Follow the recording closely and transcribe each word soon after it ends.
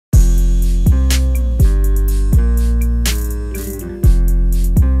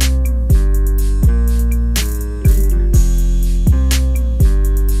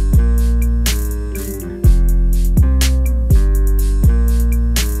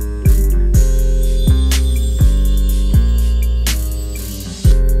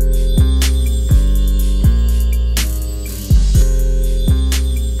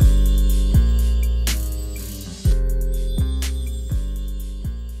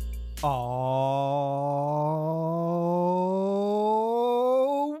Oh,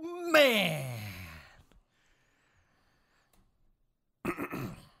 man.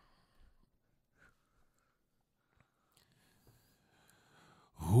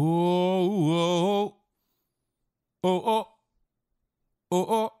 Oh, oh, oh,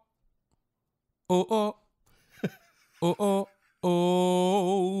 oh, oh, oh, oh, oh, oh, oh,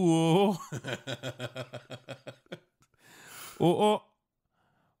 oh, oh,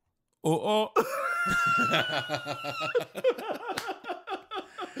 oh, oh.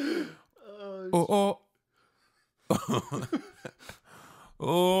 Oh, oh.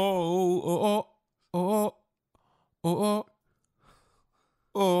 Oh, oh, oh, oh,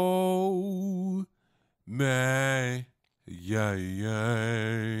 oh, man, yeah,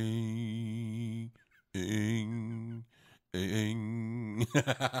 yeah, ing, ing.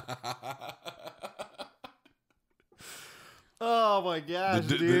 Oh my gosh,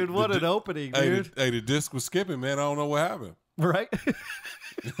 dude! What an opening, dude! Hey, the disc was skipping, man. I don't know what happened. Right?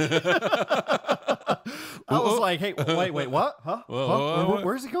 I was like, "Hey, wait, what? Huh?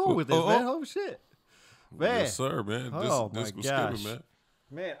 Where's he going with this, man? Oh shit, man! Yes, sir, man. Disc was skipping, man.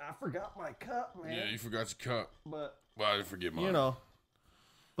 Man, I forgot my cup, man. Yeah, you forgot your cup, but I didn't forget mine. You know,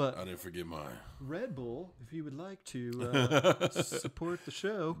 but I didn't forget mine. Red Bull, if you would like to support the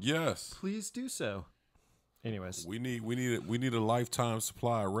show, yes, please do so. Anyways, we need a lifetime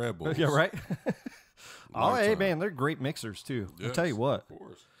supply of Red Bulls. Yeah, right. Oh, hey, man, they're great mixers too. Yes, I'll tell you what. Of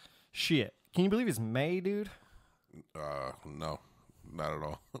course. Shit, can you believe it's May, dude? No, not at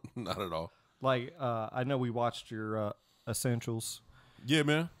all. Not at all. Like, I know we watched your Essentials. Yeah,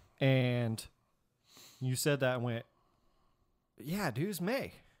 man. And you said that and went, yeah, dude, it's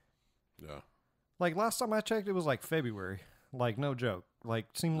May. Yeah. Like, last time I checked, it was like February. Like, no joke. Like,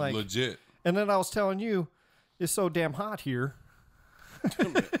 seemed like legit. And then I was telling you, it's so damn hot here,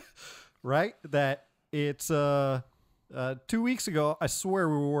 right? That it's 2 weeks ago. I swear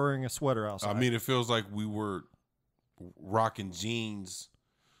we were wearing a sweater outside. I mean, it feels like we were rocking jeans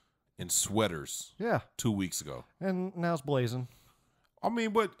and sweaters. Yeah. 2 weeks ago, and now it's blazing. I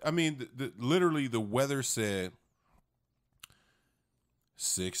mean, literally the weather said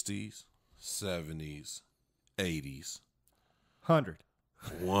 60s, 70s, 80s, 100.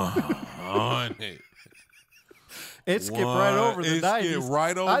 100. It skipped right over the 90s. It skipped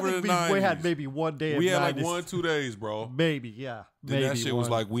right over the 90s. We had maybe one day. We had 90s. like 1 2 days, bro. Maybe, yeah. Then maybe that shit was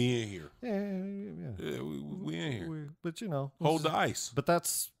like, we in here. Yeah, we in here. But you know, hold the ice. But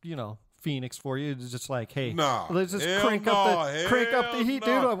that's Phoenix for you. It's just like, hey, nah, let's just crank up the heat,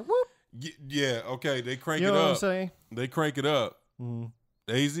 dude. Like, whoop. Yeah, okay, they crank it you know up. What I'm saying? They crank it up. Mm-hmm.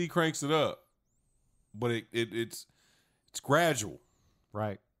 AZ cranks it up, but it's gradual.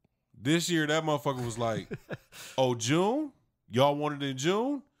 Right. This year, that motherfucker was like, "Oh, June? Y'all wanted in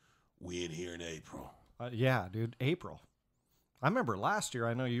June? We in here in April." Yeah, dude, April. I remember last year.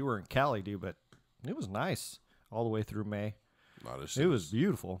 I know you were in Cali, dude, but it was nice all the way through May. It was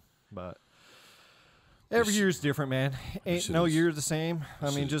beautiful, but every year's different, man. Ain't no year the same. I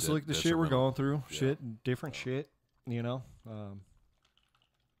mean, just look at the shit we're going through. Yeah. Shit, different shit.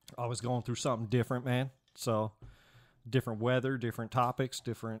 Always going through something different, man. So, different weather, different topics,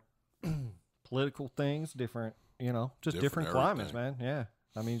 different political things, different, just different climates, man. Yeah.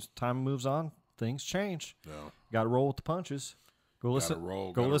 I mean, time moves on, things change. Yeah. Got to roll with the punches. Go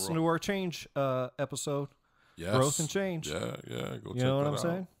listen to our change episode. Yes. Growth and change. Yeah. Go check that out. You know what I'm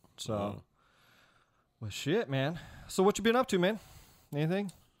saying? So, well, shit, man. So, what you been up to, man?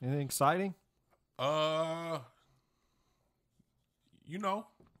 Anything exciting? Another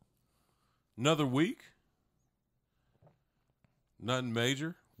week. Nothing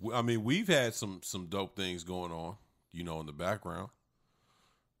major. I mean, we've had some dope things going on, in the background.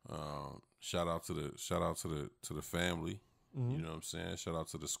 Shout out to the family. Mm-hmm. You know what I'm saying? Shout out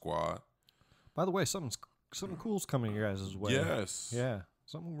to the squad. By the way, something cool's coming your guys' way. Yes. Yeah.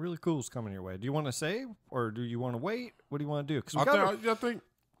 Something really cool's coming your way. Do you want to say, or do you want to wait? What do you want to do? Because I think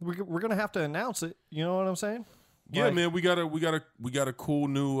we're gonna have to announce it. You know what I'm saying? Yeah, man. We got a cool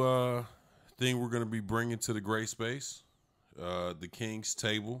new thing we're gonna be bringing to the gray space. The King's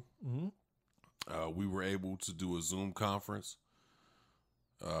Table. Mm-hmm. We were able to do a Zoom conference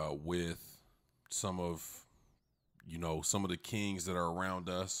with some of the kings that are around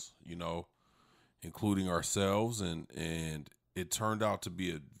us, including ourselves, and it turned out to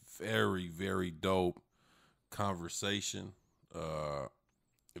be a very, very dope conversation,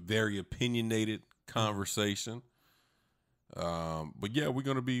 very opinionated conversation. But yeah, we're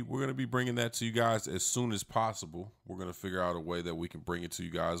gonna be bringing that to you guys as soon as possible. We're gonna figure out a way that we can bring it to you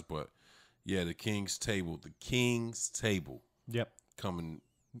guys. But yeah, the King's Table. Yep. Coming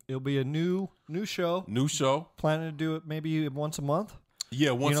It'll be a new show. New show. Planning to do it maybe once a month.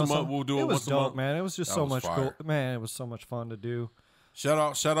 Yeah, once a month. We'll do it once a month. Man. It was just so much cool. Man, it was so much fun to do. Shout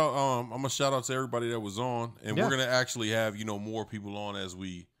out. I'm gonna shout out to everybody that was on, and we're gonna actually have more people on as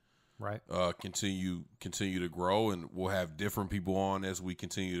we continue to grow, and we'll have different people on as we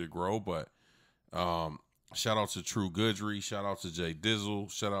continue to grow. But shout out to True Goodry, shout out to Jay Dizzle,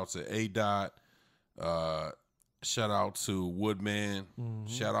 shout out to A Dot, shout out to Woodman,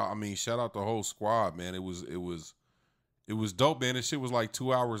 shout out the whole squad, man. It was dope, man. This shit was like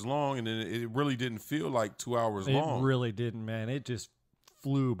 2 hours long, and then it really didn't feel like 2 hours long. It really didn't, man. It just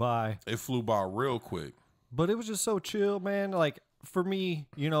flew by. It flew by real quick. But it was just so chill, man. Like, for me,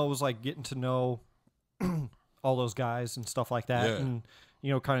 it was like getting to know all those guys and stuff like that. Yeah. And,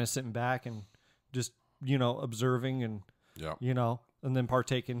 kind of sitting back and just, observing and, and then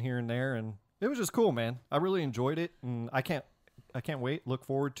partaking here and there. And it was just cool, man. I really enjoyed it. And I can't wait. Look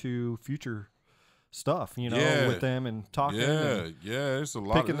forward to future stuff, with them and talking. It's a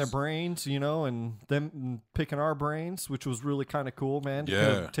lot picking their brains, and them picking our brains, which was really kind of cool, man.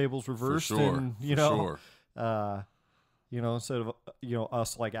 Tables reversed, for sure. And instead of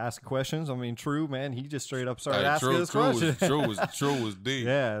us like asking questions. I mean, True, man, he just straight up started asking us questions. True was deep.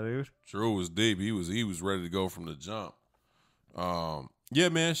 Yeah, dude. True was deep. He was ready to go from the jump. Yeah,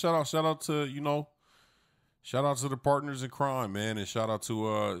 man. Shout out to shout out to the partners in crime, man, and shout out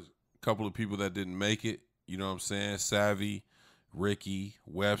to couple of people that didn't make it, you know what I'm saying? Savvy, Ricky,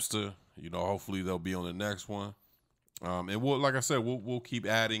 Webster, hopefully they'll be on the next one. And we'll, like I said, we'll keep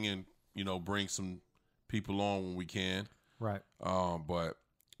adding and, bring some people on when we can. Right. But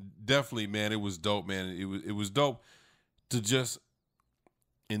definitely, man, it was dope, man. It was dope to just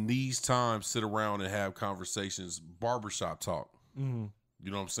in these times sit around and have conversations, barbershop talk. Mm-hmm.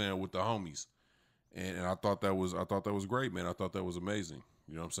 You know what I'm saying, with the homies. And I thought that was great, man. I thought that was amazing.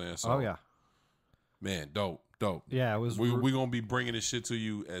 You know what I'm saying? So, yeah. Man, dope. Yeah, it was. We're going to be bringing this shit to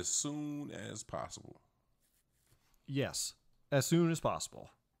you as soon as possible. Yes, as soon as possible.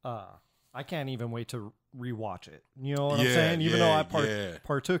 I can't even wait to rewatch it. You know what I'm saying? Even though I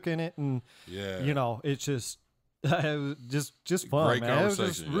partook in it, and it's just it was just fun, great man. It was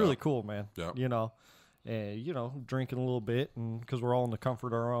just really cool, man. Yep. And drinking a little bit, and because we're all in the comfort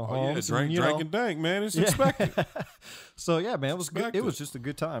of our own homes. Drink and dank, man. It's expected. So yeah, man, it was good. It was just a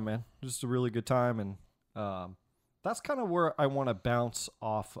good time, man. Just a really good time, and that's kind of where I want to bounce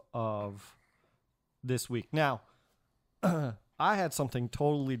off of this week. Now, I had something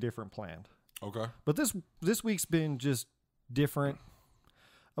totally different planned. Okay, but this week's been just different.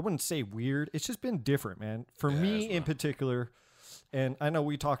 I wouldn't say weird. It's just been different, man. For me in particular. And I know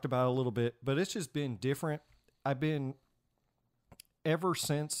we talked about it a little bit, but it's just been different. I've been, ever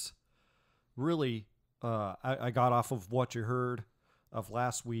since, really, I got off of what you heard of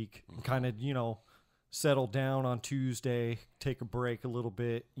last week, and kind of, settled down on Tuesday, take a break a little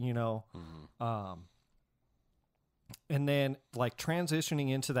bit, and then, like,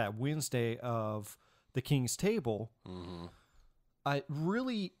 transitioning into that Wednesday of the King's Table,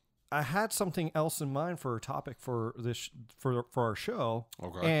 I had something else in mind for a topic for this for our show,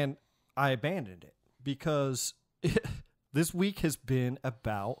 and I abandoned it because this week has been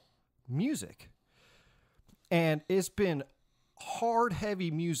about music, and it's been hard,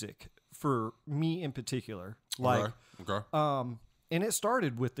 heavy music for me in particular. Like, and it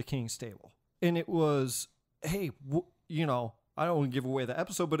started with the King's Table, and it was, hey, I don't want to give away the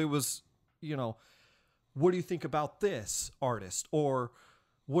episode, but it was, what do you think about this artist, or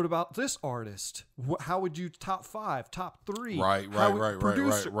what about this artist? How would you top 5, top 3? Right.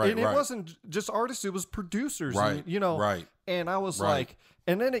 And it wasn't just artists; it was producers. Right. And, And I was like,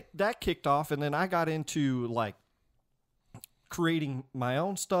 and then that kicked off, and then I got into like creating my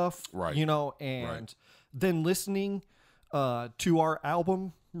own stuff. Right. And then listening to our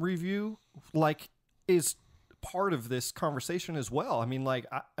album review, like, is part of this conversation as well. I mean, like,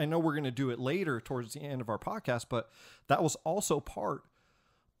 I know we're going to do it later towards the end of our podcast, but that was also part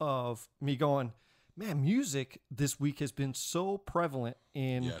of me going, man, music this week has been so prevalent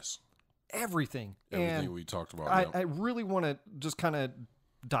in everything. Everything we talked about. I really want to just kind of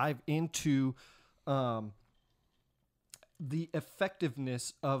dive into the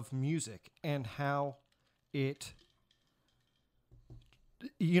effectiveness of music and how it,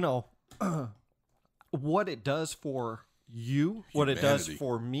 what it does for you, what it does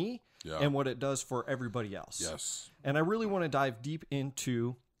for me, and what it does for everybody else. Yes. And I really want to dive deep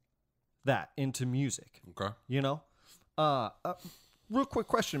into that, into music. Okay. Real quick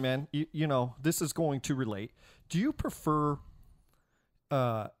question, man. This is going to relate. Do you prefer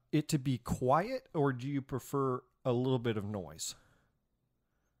it to be quiet, or do you prefer a little bit of noise?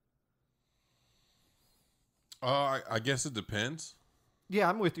 I guess it depends. Yeah,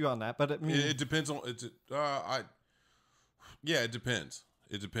 I'm with you on that, but I mean, It depends on it. Yeah, it depends.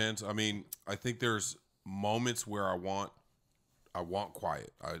 It depends. I mean, I think there's moments where I want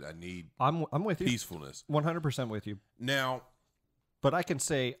quiet. I need I'm with you. Peacefulness. 100% with you. Now, but I can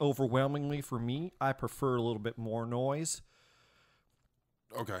say overwhelmingly for me, I prefer a little bit more noise.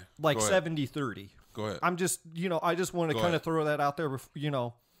 Okay. Like 70-30. Go ahead. I'm just, I just want to kind of throw that out there,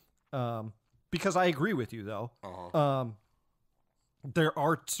 because I agree with you though. Uh-huh. There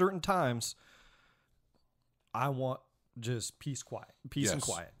are certain times I want just peace and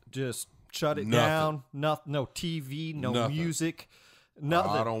quiet. Just shut it down. No TV, no music,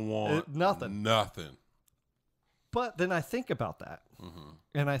 nothing. I don't want nothing. Nothing. But then I think about that,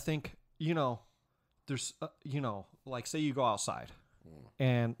 and I think, there's, like say you go outside,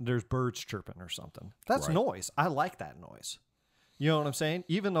 and there's birds chirping or something. That's noise. I like that noise. You know what I'm saying?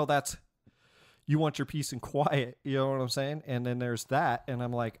 Even though you want your peace and quiet, you know what I'm saying? And then there's that, and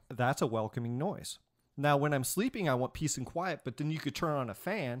I'm like, that's a welcoming noise. Now, when I'm sleeping, I want peace and quiet, but then you could turn on a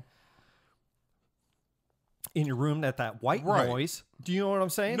fan in your room that white noise. Do you know what I'm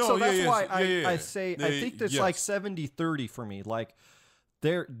saying? No, so that's why I say I think that's like 70-30 for me. Like,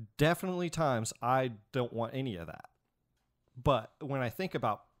 there definitely times I don't want any of that. But when I think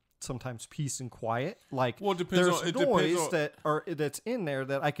about sometimes peace and quiet, like there's noise that's in there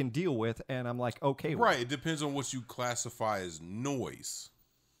that I can deal with, and I'm like, okay. Right. It depends on what you classify as noise.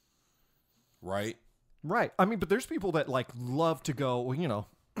 Right? Right. I mean, but there's people that like love to go, when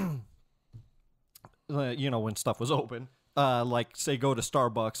stuff was open, like say go to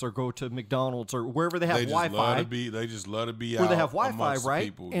Starbucks or go to McDonald's or wherever they have Wi-Fi. They just love to be where out. They have Wi-Fi, right?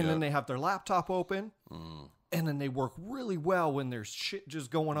 People, and then they have their laptop open. And then they work really well when there's shit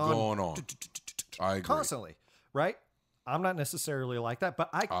just going on. I agree. Constantly, right? I'm not necessarily like that, but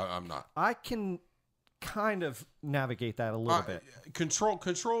I'm not. I can kind of navigate that a little bit.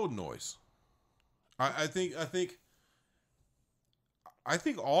 Controlled noise. I think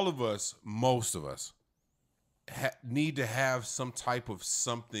all of us, most of us, need to have some type of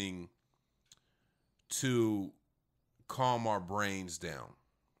something to calm our brains down,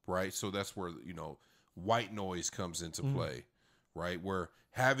 right? So that's where, white noise comes into play, right? Where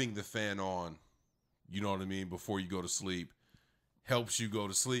having the fan on, you know what I mean, before you go to sleep helps you go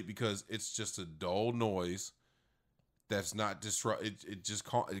to sleep because it's just a dull noise that's not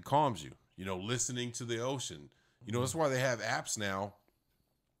it calms you. Listening to the ocean. That's why they have apps now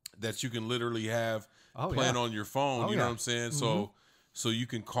that you can literally have playing on your phone. You know what I'm saying? So you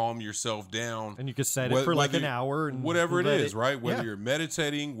can calm yourself down. And you can set it for like an hour. And whatever it is, right? Whether you're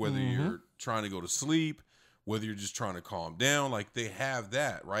meditating, whether you're trying to go to sleep, whether you're just trying to calm down. Like they have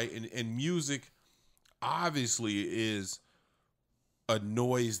that, right? And music obviously is a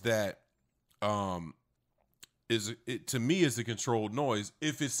noise that to me is a controlled noise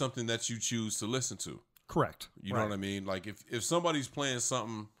if it's something that you choose to listen to. Correct. You know what I mean? Like if somebody's playing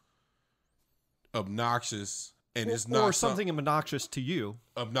something obnoxious and it's not or something obnoxious to you.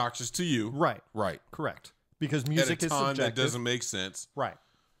 Right. Correct. Because music is subjective. That doesn't make sense. Right.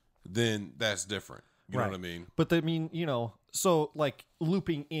 Then that's different. You know what I mean? But I mean, so like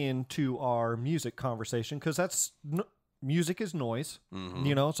looping into our music conversation, because music is noise.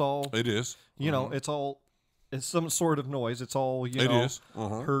 It's all. It is. It's some sort of noise. It's all, it is.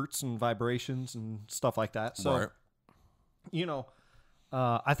 Hertz and vibrations and stuff like that. So,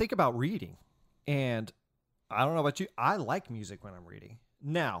 I think about reading, and I don't know about you. I like music when I'm reading.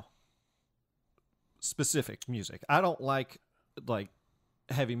 Now, specific music. I don't like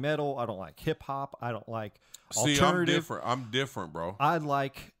heavy metal. I don't like hip hop. I don't like alternative. I'm different, bro.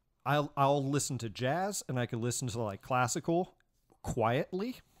 I'll listen to jazz, and I can listen to like classical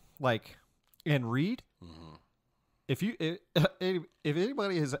quietly, and read. If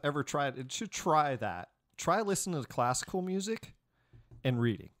anybody has ever tried it, should try that. Try listening to classical music and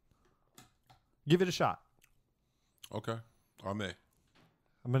reading. Give it a shot. Okay, I may.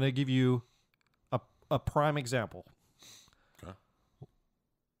 I'm going to give you a prime example. Okay.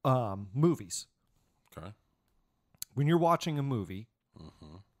 Movies. Okay. When you're watching a movie,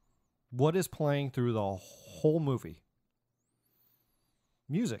 what is playing through the whole movie?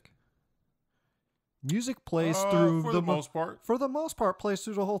 Music. Music plays through for the most part. For the most part, plays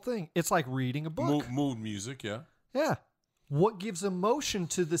through the whole thing. It's like reading a book. Mood music, yeah. Yeah. What gives emotion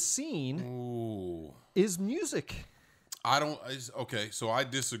to the scene is music. Okay, so I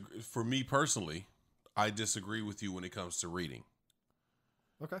disagree. For me personally, I disagree with you when it comes to reading.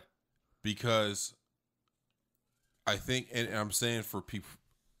 Okay. Because I think, and I'm saying for people,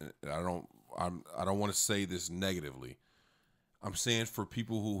 I don't want to say this negatively. I'm saying for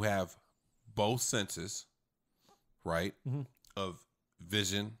people who have both senses, right? Of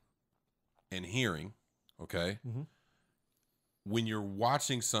vision and hearing, okay? When you're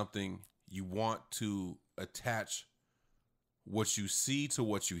watching something, you want to attach what you see to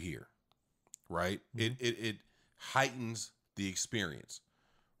what you hear, right? It heightens the experience,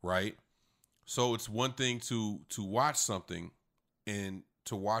 right? So it's one thing to watch something, and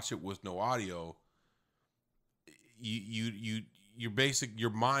to watch it with no audio, your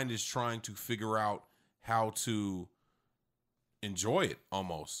mind is trying to figure out how to enjoy it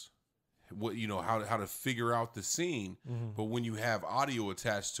almost. What, you know, how to figure out the scene. But when you have audio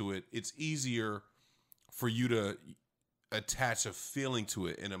attached to it, it's easier for you to attach a feeling to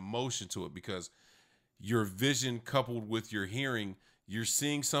it, an emotion to it, because your vision coupled with your hearing, you're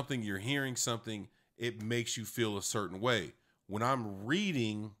seeing something, you're hearing something, it makes you feel a certain way. When I'm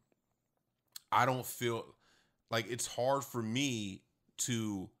reading, I don't feel like, it's hard for me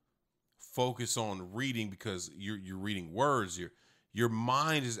to focus on reading because you're reading words. Your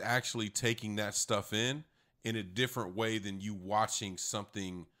mind is actually taking that stuff in a different way than you watching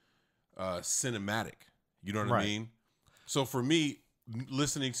something cinematic. You know what I mean? So for me,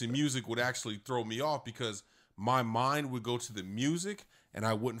 listening to music would actually throw me off because my mind would go to the music and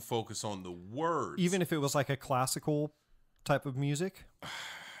I wouldn't focus on the words. Even if it was like a classical type of music?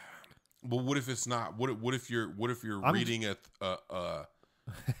 But what if it's not? What if you're reading a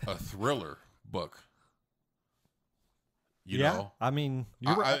thriller book? You know? I mean,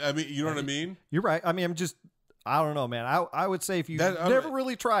 you're right. I mean, you know what I mean? You're right. I mean, I don't know, man. I would say if you've never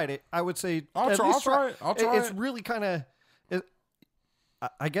really tried it, I would say I'll try it. It's really kind of,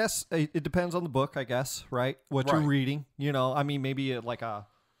 I guess it depends on the book, I guess, right? What you're reading, you know. I mean, maybe like a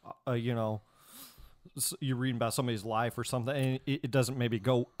you know, you're reading about somebody's life or something, and it doesn't maybe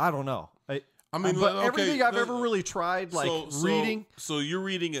go. I don't know. I mean, but everything I've ever really tried, like reading. So you're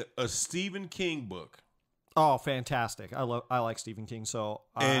reading a Stephen King book. Oh, fantastic! I like Stephen King. So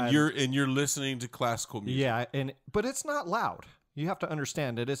you're listening to classical music. Yeah, but it's not loud. You have to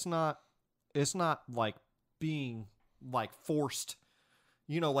understand it. It's not like being like forced.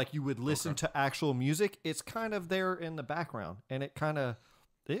 You know, like you would listen to actual music. It's kind of there in the background, and it can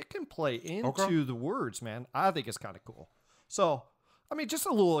play into the words, man. I think it's kind of cool. So, I mean, just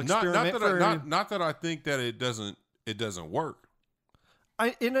a little experiment. Not that I think that it doesn't work.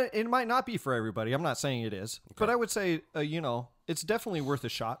 It might not be for everybody. I'm not saying it is, but I would say, you know, it's definitely worth a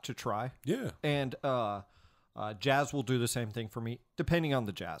shot to try. Yeah. And jazz will do the same thing for me, depending on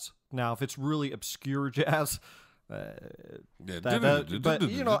the jazz. Now, if it's really obscure jazz, but you know,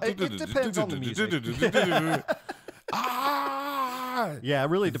 it depends on the music. Yeah, it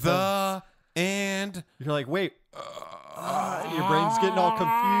really depends. And you're like, wait, your brain's getting all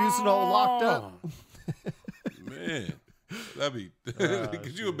confused and all locked up. Man, that'd be.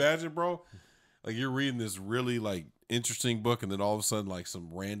 Could you imagine, bro? Like you're reading this really like interesting book, and then all of a sudden, like some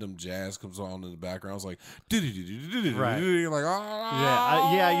random jazz comes on in the background. It's like, right? You're like,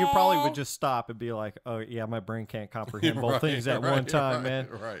 yeah. You probably would just stop and be like, oh yeah, my brain can't comprehend both things at one time, man.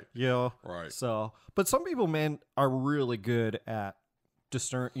 Right. You know. Right. So, but some people, man, are really good at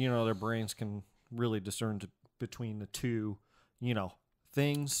discern. You know, their brains can really discern between the two. You know,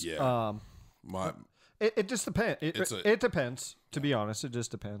 things. Yeah. It just depends. It depends. To be honest, it just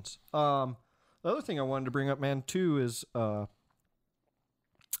depends. The other thing I wanted to bring up, man, too, is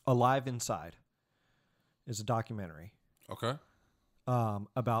Alive Inside is a documentary. Okay.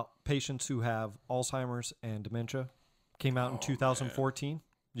 About patients who have Alzheimer's and dementia. Came out in 2014. Man.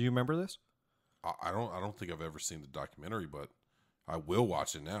 Do you remember this? I don't think I've ever seen the documentary, but I will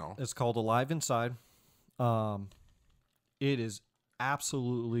watch it now. It's called Alive Inside. It is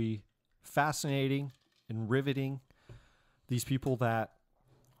absolutely fascinating and riveting. These people that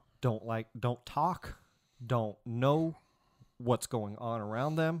don't talk, don't know what's going on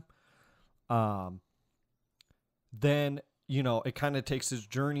around them. Then, you know, it kind of takes this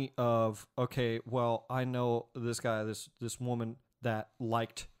journey of, okay, well, I know this guy, this woman that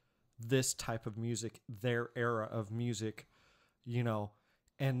liked this type of music, their era of music, you know,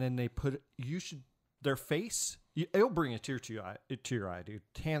 and then they put their face, it'll bring a tear to your eye, dude.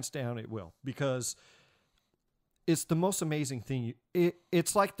 Hands down, it will, because it's the most amazing thing.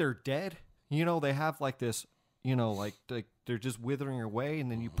 It's like they're dead. You know, they have like this, you know, like they're just withering away,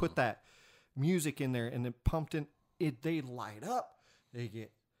 and then you put that music in there and it pumped in. They light up. They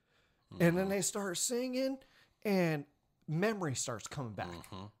get, and then they start singing, and memory starts coming back.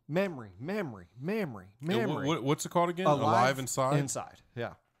 Memory. What's it called again? Alive Inside? Inside,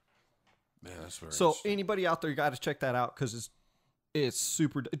 yeah. Man, that's very so anybody out there, you got to check that out, because it's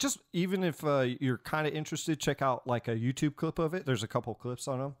super. Just even if you're kind of interested, check out like a YouTube clip of it. There's a couple clips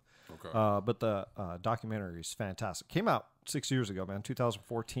on them. Okay. But the documentary is fantastic. Came out 6 years ago, man,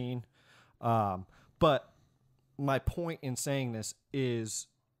 2014. But my point in saying this is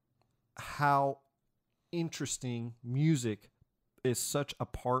how interesting music is such a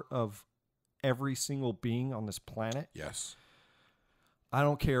part of every single being on this planet. Yes. I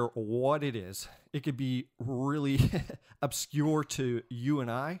don't care what it is. It could be really obscure to you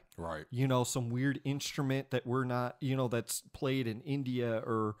and I. Right. You know, some weird instrument that we're not, you know, that's played in India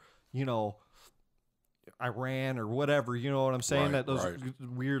or, you know, Iran or whatever. You know what I'm saying? Right, That those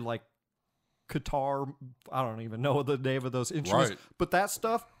weird, like, Qatar, I don't even know the name of those instruments. Right. But that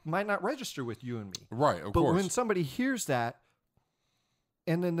stuff might not register with you and me. Right, of but course. when somebody hears that,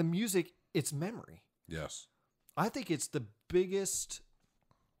 and then the music, it's memory. Yes. I think it's the biggest...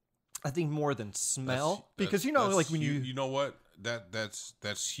 I think more than smell, because you know, that's like when you know what,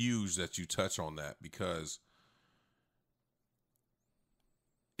 that's huge that you touch on that, because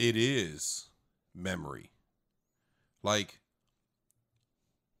it is memory. Like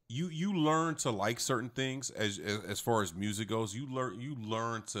you learn to like certain things as far as music goes. You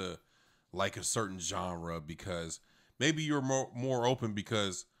learn to like a certain genre because maybe you're more open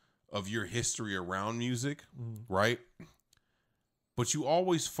because of your history around music, right? But you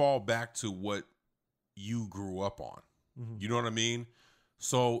always fall back to what you grew up on. You know what I mean?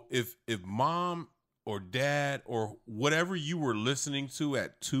 So if mom or dad or whatever you were listening to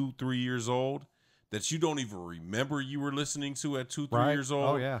at 2-3 years old that you don't even remember you were listening to at 2-3 years old,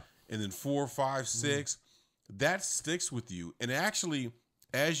 oh yeah, and then 4, 5, 6, that sticks with you. And actually,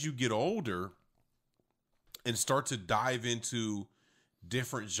 as you get older and start to dive into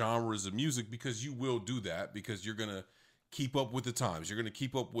different genres of music, because you will do that, because you're gonna keep up with the times. You're going to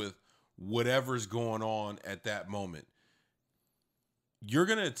keep up with whatever's going on at that moment. You're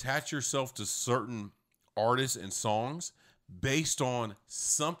going to attach yourself to certain artists and songs based on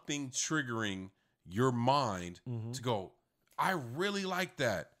something triggering your mind to go, I really like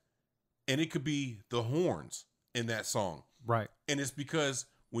that. And it could be the horns in that song. right. And it's because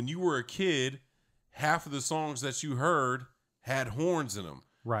when you were a kid, half of the songs that you heard had horns in them.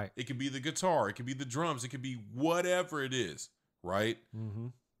 Right. It could be the guitar. It could be the drums. It could be whatever it is. Right. Mm-hmm.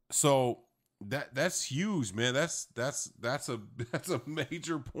 So that's huge, man. That's a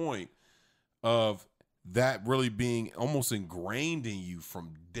major point of that really being almost ingrained in you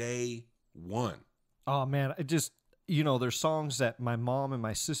from day one. Oh man, it just, you know, there's songs that my mom and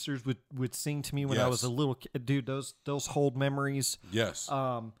my sisters would sing to me when I was a little kid. Dude, those hold memories. Yes.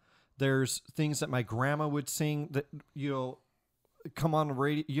 There's things that my grandma would sing that, you know, come on the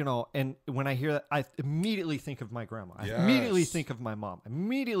radio, you know, and when I hear that, I immediately think of my grandma. I immediately think of my mom. I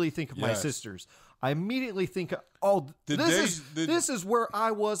immediately think of my sisters. I immediately think of, this is where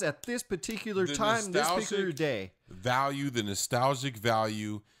I was at this particular time, this particular day. The nostalgic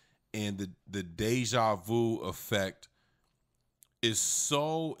value and the deja vu effect is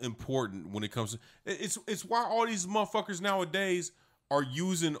so important when it comes to it's why all these motherfuckers nowadays are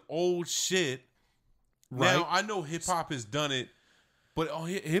using old shit. Right. Now I know hip hop has done it, but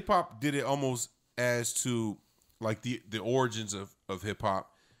hip hop did it almost as to like the origins of hip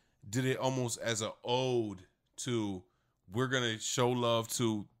hop, did it almost as an ode to, we're gonna show love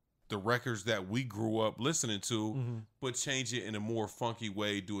to the records that we grew up listening to, but change it in a more funky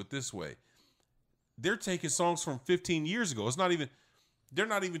way, do it this way. They're taking songs from 15 years ago. They're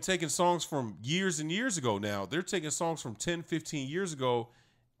not even taking songs from years and years ago now. They're taking songs from 10, 15 years ago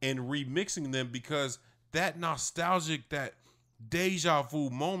and remixing them, because that nostalgic, that deja vu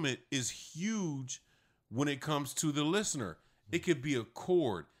moment is huge when it comes to the listener. It could be a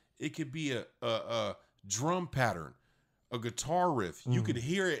chord. It could be a drum pattern, a guitar riff. You could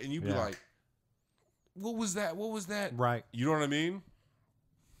hear it and you'd be like, what was that? What was that? Right. You know what I mean?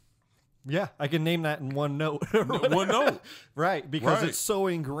 Yeah, I can name that in one note. One note. Right, because it's so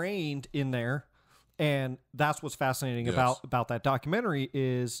ingrained in there. And that's what's fascinating about that documentary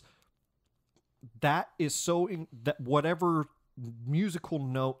is that is so that whatever musical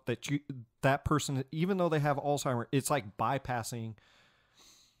note that person, even though they have Alzheimer's, it's like bypassing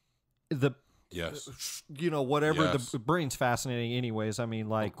the whatever. The brain's fascinating anyways. I mean,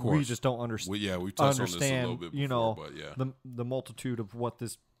 like, we just don't understand. We touched on this a little bit before, but the multitude of what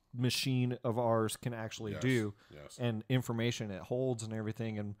this machine of ours can actually do, and information it holds and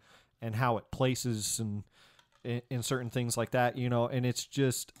everything, and how it places and in certain things like that, you know. And it's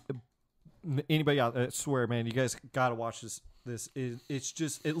just, anybody out there, I swear, man, you guys got to watch this. It's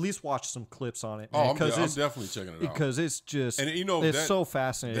just, at least watch some clips on it, man. I'm definitely checking it out, because it's just, and you know, it's so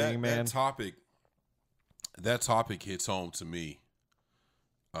fascinating, man. That topic hits home to me,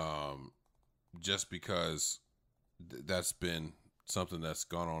 just because that's been something that's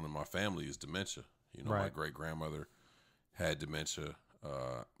gone on in my family is dementia. You know, my great grandmother had dementia.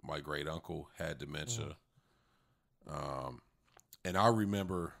 My great uncle had dementia. And I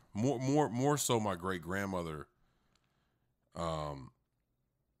remember more so my great grandmother.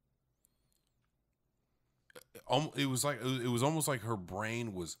 It was almost like her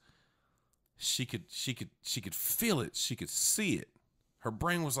brain was. She could feel it. She could see it. Her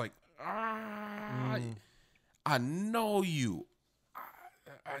brain was like, I know you.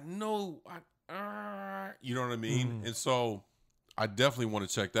 I know. You know what I mean? And so I definitely want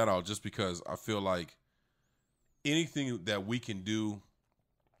to check that out just because I feel like anything that we can do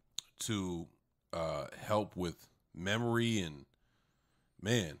to help with memory and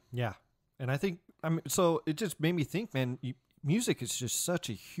man. Yeah. And I think, so it just made me think, man, music is just such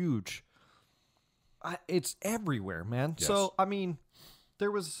a huge, it's everywhere, man. Yes. So, I mean,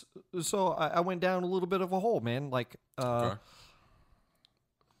 I went down a little bit of a hole, man. Like,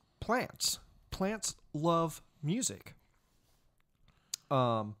 plants love music.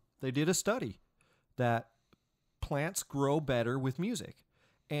 They did a study that plants grow better with music.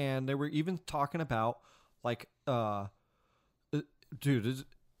 And they were even talking about, like, dude,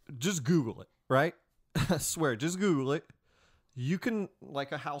 just Google it, right? I swear, just Google it. You can,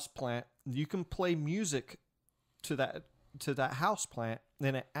 like a house plant, you can play music to that house plant,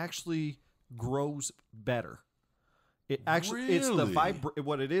 and it actually grows better. It actually, really? It's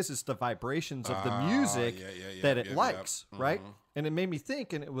what it is the vibrations of the music that it likes, right? And it made me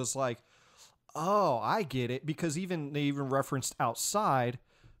think, and it was like, oh, I get it, because they even referenced outside,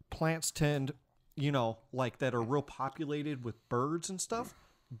 plants tend, like that are real populated with birds and stuff,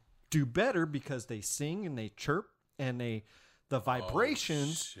 do better because they sing and they chirp and the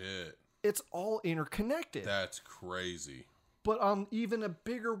vibrations. Oh, shit. It's all interconnected. That's crazy. But on even a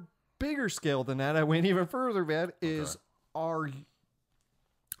bigger scale than that, I went even further, man, is our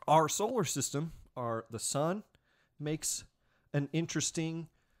solar system, the sun makes an interesting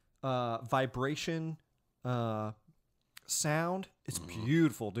vibration sound. It's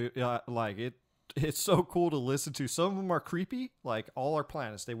beautiful, dude. Like it's so cool to listen to. Some of them are creepy, like all our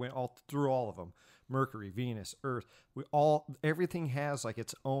planets. They went all through all of them. Mercury, Venus, Earth. Everything has like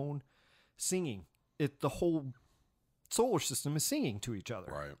its own singing. The whole solar system is singing to each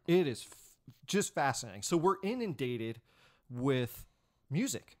other. Right. It is just fascinating. So we're inundated with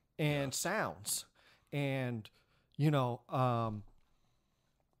music and sounds, and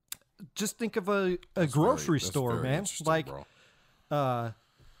just think of a grocery store, man. Like, bro.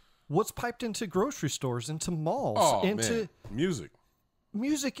 What's piped into grocery stores, into malls, man. Music.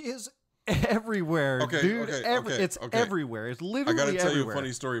 Music is everywhere, dude. It's everywhere. It's literally everywhere. I got to tell you a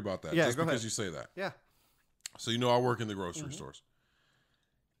funny story about that. Yeah, just go because ahead. you say that. Yeah. So I work in the grocery stores,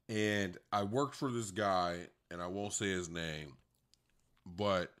 and I worked for this guy, and I won't say his name,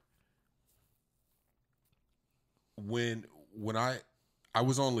 but when I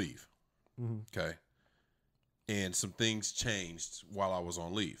was on leave, okay, and some things changed while I was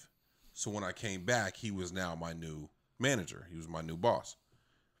on leave. So when I came back, he was now my new manager. He was my new boss.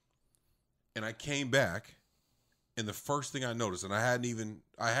 And I came back, and the first thing I noticed, and I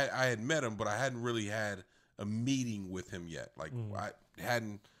had met him, but I hadn't really had a meeting with him yet. Like I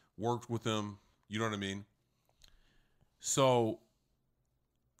hadn't worked with him. You know what I mean? So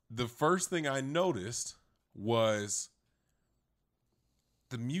the first thing I noticed was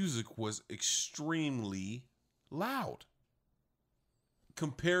the music was extremely loud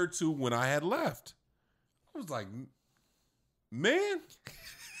compared to when I had left. I was like, man,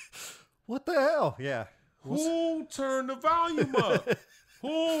 what the hell? Yeah. Who turned the volume up?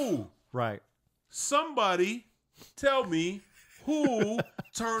 Who? Right. Somebody tell me who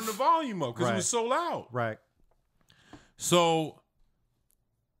turned the volume up, because it was so loud. Right. So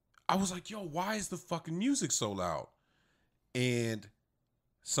I was like, yo, why is the fucking music so loud? And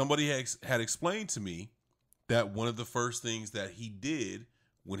somebody had explained to me that one of the first things that he did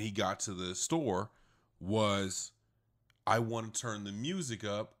when he got to the store was, I want to turn the music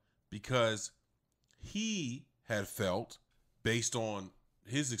up, because he had felt, based on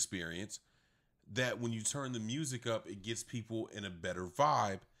his experience, that when you turn the music up, it gets people in a better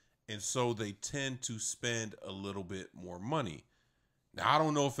vibe, and so they tend to spend a little bit more money. Now, I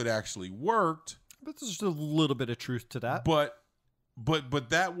don't know if it actually worked, but there's just a little bit of truth to that. But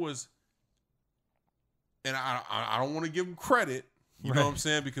that was, and I don't want to give him credit, you know what I'm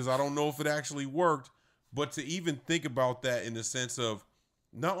saying, because I don't know if it actually worked, but to even think about that in the sense of,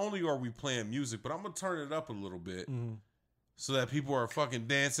 not only are we playing music, but I'm going to turn it up a little bit so that people are fucking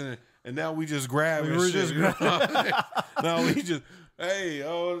dancing, and now we just grab shit. Now we just, hey,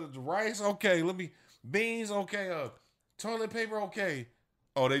 rice, okay, beans, okay, toilet paper, okay.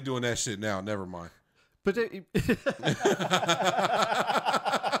 Oh, they doing that shit now. Never mind. But that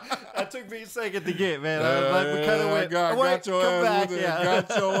took me a second to get, man. We kind of went. Got your ass with it. Got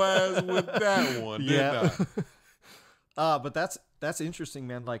your ass with that one. Yeah. But that's interesting,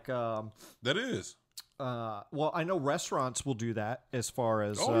 man. Like that is. Well, I know restaurants will do that as far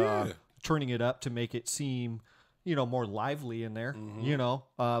as turning it up to make it seem, more lively in there.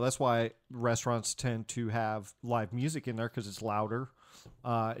 Mm-hmm. That's why restaurants tend to have live music in there because it's louder.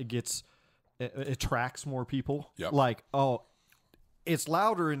 It attracts more people. Yep. Like, oh, it's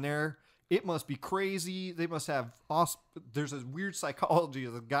louder in there. It must be crazy. They must have awesome. There's a weird psychology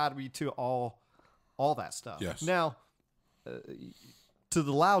that's got to be to all that stuff. Yes. Now, to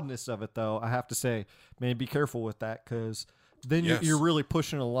the loudness of it, though, I have to say, man, be careful with that because then you're really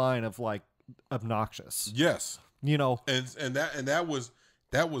pushing a line of like obnoxious. Yes. And that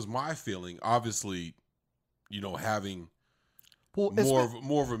was my feeling. Obviously, having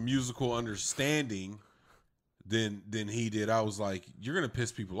more of a musical understanding than he did. I was like, you're gonna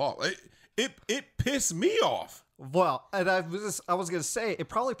piss people off. It pissed me off. Well, and I was gonna say it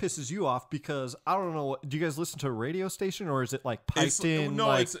probably pisses you off because I don't know. Do you guys listen to a radio station or is it like piped in?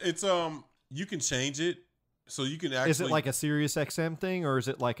 No, it's you can change it so you can actually. Is it like a Sirius XM thing or is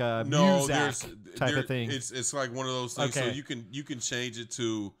it like a Muzak type of thing? It's like one of those things. Okay. So you can change it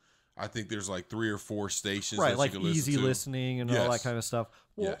to. I think there's like 3 or 4 stations, right? That Like you can easy listen to. Listening and all that kind of stuff.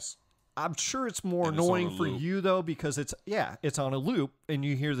 Well, yes. I'm sure it's more annoying for you though because it's on a loop and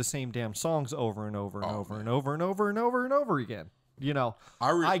you hear the same damn songs over and over and over and over and over and over and over again.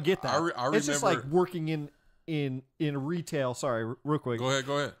 I get that. I remember, it's just like working in retail. Sorry, real quick. Go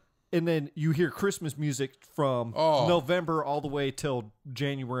ahead. And then you hear Christmas music from November all the way till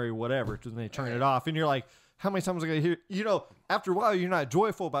January, whatever, and they turn it off, and you're like, how many times am I gonna hear? After a while, you're not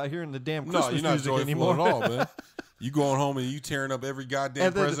joyful about hearing the damn Christmas music anymore. No, you're not joyful at all, man. You going home and you tearing up every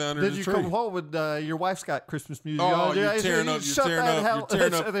goddamn present under the tree. Then you come home with your wife's got Christmas music. Oh, you're tearing up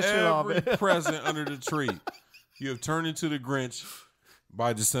every present under the tree. You have turned into the Grinch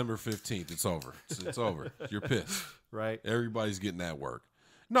by December 15th. It's over. It's over. You're pissed. Right. Everybody's getting that work.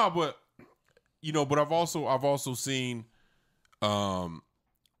 No, but but I've also seen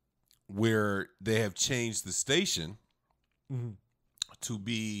where they have changed the station to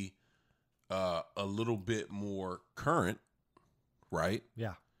be a little bit more current, right?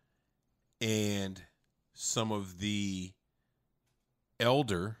 Yeah. And some of the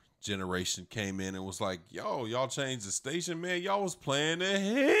elder generation came in and was like, yo, y'all changed the station, man. Y'all was playing the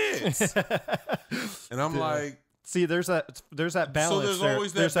hits. And I'm like, see, there's that balance. So there's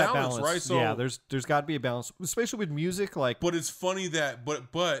always that balance, right? So yeah, there's got to be a balance, especially with music. Like, but it's funny that,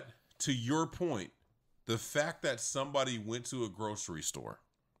 but to your point, the fact that somebody went to a grocery store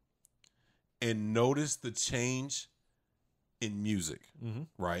and noticed the change in music,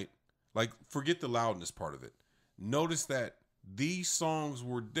 right? Like, forget the loudness part of it. Notice that these songs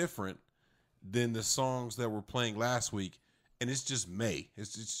were different than the songs that were playing last week, and it's just May.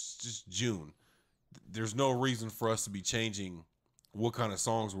 It's just June. There's no reason for us to be changing what kind of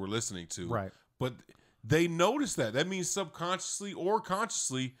songs we're listening to. Right. But they notice that. That means subconsciously or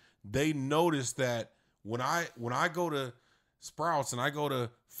consciously, they notice that when I go to Sprouts and I go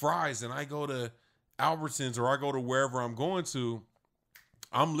to Fry's and I go to Albertsons or I go to wherever I'm going to,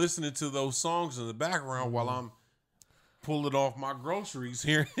 I'm listening to those songs in the background while I'm pulling off my groceries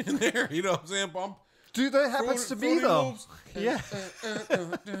here and there. You know what I'm saying? Dude, that happens to me though. Yeah.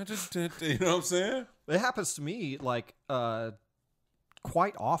 You know what I'm saying? It happens to me like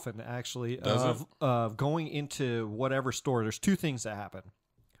quite often actually. Does of going into whatever store. There's 2 things that happen.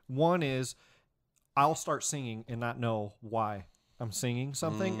 One is I'll start singing and not know why I'm singing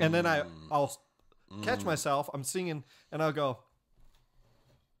something, and then I'll catch myself. I'm singing and I'll go,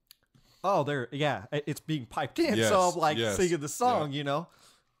 oh, it's being piped in. Yes, so I'm like yes, singing the song,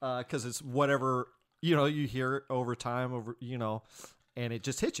 because it's whatever. You hear it over time, and it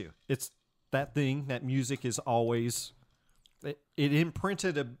just hits you. It's that thing, that music is always, it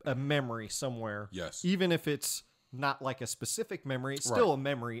imprinted a memory somewhere. Yes. Even if it's not like a specific memory, it's still a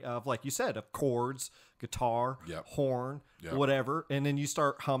memory of, like you said, of chords, guitar, horn, whatever. And then you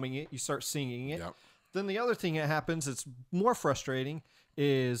start humming it, you start singing it. Yep. Then the other thing that happens, it's more frustrating,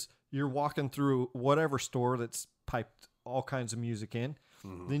 is you're walking through whatever store that's piped all kinds of music in.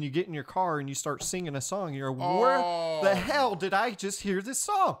 Then you get in your car and you start singing a song. You're where the hell did I just hear this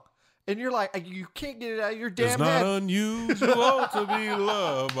song? And you're like, you can't get it out of your damn head. It's not unusual to be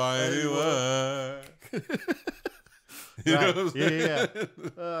loved by anyone. Right. Yeah.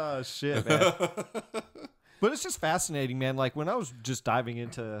 Oh, shit, man. But it's just fascinating, man. Like, when I was just diving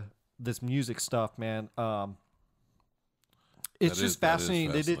into this music stuff, man, It's just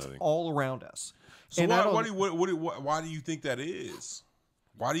fascinating that it's all around us. So why do you think that is?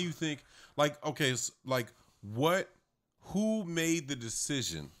 Why do you think, like, okay, like, who made the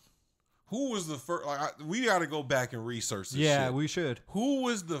decision? Who was the first? Like, we got to go back and research this shit. We should. Who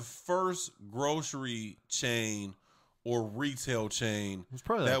was the first grocery chain or retail chain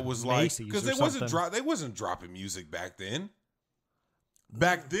that was like, because they wasn't dropping music back then.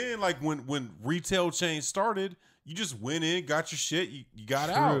 Back then, like when retail chains started, you just went in, got your shit, you got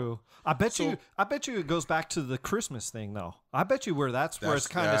out. I bet you it goes back to the Christmas thing though. I bet you where it's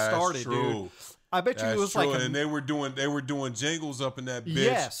kind of started, dude. I bet you it was like, and they were doing jingles up in that bitch.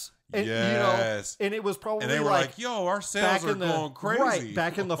 Yes. And, yes. And it was probably, and they were like, yo, our sales are going crazy. Right,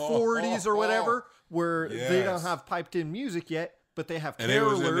 back in the 40s or whatever, where they don't have piped in music yet, but they have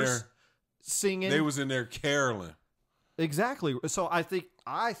carolers singing. They was in there caroling. Exactly. So I think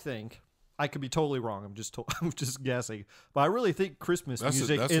I could be totally wrong. I'm just guessing, but I really think Christmas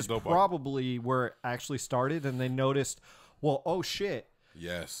music is probably where it actually started, and they noticed, well, oh shit,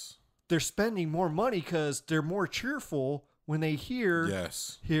 yes, they're spending more money because they're more cheerful when they hear,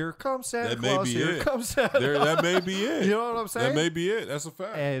 here comes Santa Claus, here comes Santa. That may be it. You know what I'm saying? That may be it. That's a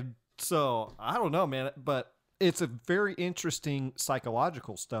fact. And so I don't know, man, but it's a very interesting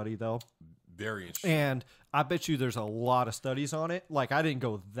psychological study, though. Very interesting. And I bet you there's a lot of studies on it. Like, I didn't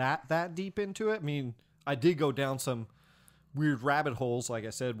go that deep into it. I mean, I did go down some weird rabbit holes, like I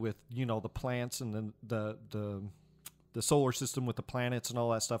said, with, you know, the plants and then the solar system with the planets and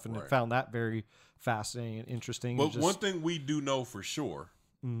all that stuff, and found that very fascinating and interesting. But one thing we do know for sure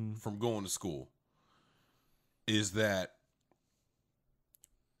from going to school is that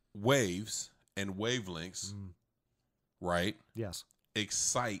waves and wavelengths, right? Yes.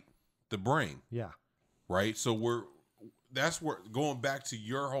 Excite the brain. Yeah. Right? So that's where, going back to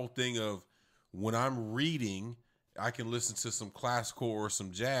your whole thing of, when I'm reading, I can listen to some classical or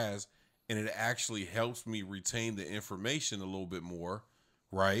some jazz, and it actually helps me retain the information a little bit more,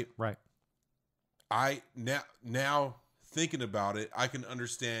 right? Right. I now thinking about it, I can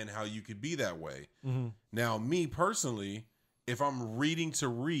understand how you could be that way. Mm-hmm. Now, me personally, if I'm reading to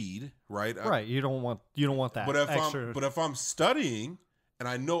read, right? Right. You don't want that. But if I'm studying, and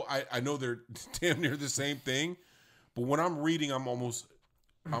I know they're damn near the same thing, but when I'm reading, I'm almost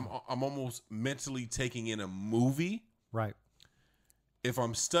mentally taking in a movie. Right. If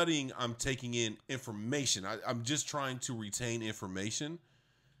I'm studying, I'm taking in information. I'm just trying to retain information.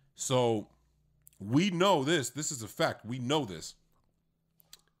 So we know this. This is a fact. We know this.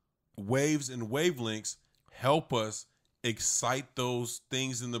 Waves and wavelengths help us excite those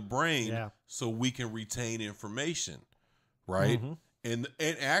things in the brain so we can retain information. Right? Mm-hmm. And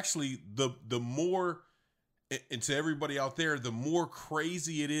actually, the more, and to everybody out there, the more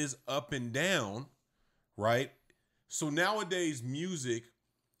crazy it is up and down, right? So nowadays, music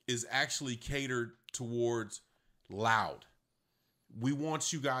is actually catered towards loud. We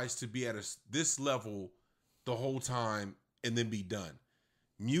want you guys to be at this level the whole time and then be done.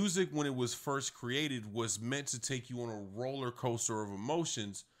 Music, when it was first created, was meant to take you on a roller coaster of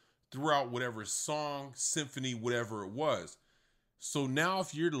emotions throughout whatever song, symphony, whatever it was. So now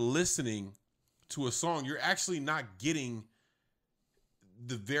if you're listening to a song, you're actually not getting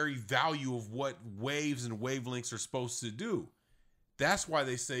the very value of what waves and wavelengths are supposed to do. That's why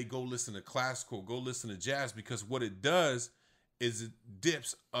they say go listen to classical, go listen to jazz, because what it does is it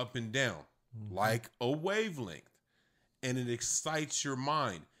dips up and down like a wavelength, and it excites your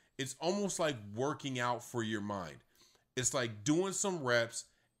mind. It's almost like working out for your mind. It's like doing some reps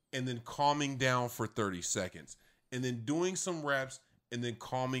and then calming down for 30 seconds. And then doing some reps and then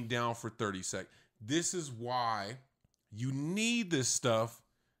calming down for 30 seconds. This is why you need this stuff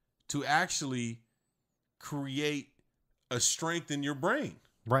to actually create a strength in your brain.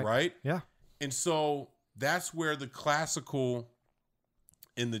 Right? Yeah. And so that's where the classical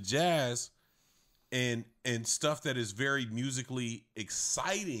and the jazz and stuff that is very musically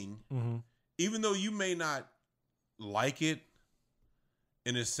exciting, even though you may not like it,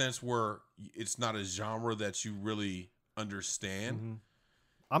 in a sense where it's not a genre that you really understand. Mm-hmm.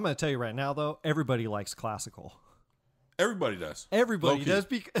 I'm going to tell you right now, though, everybody likes classical. Everybody does. Everybody does.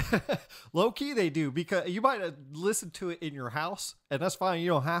 Low key, they do. Because you might listen to it in your house, and that's fine. You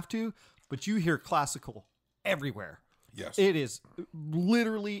don't have to, but you hear classical everywhere. Yes. It is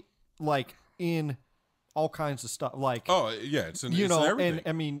literally like in all kinds of stuff. Like, oh yeah, it's in everything. And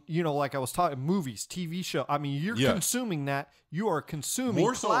I mean, like I was talking, movies, TV show. I mean, you're consuming that. You are consuming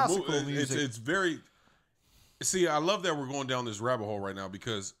more classical music. It's very. See, I love that we're going down this rabbit hole right now,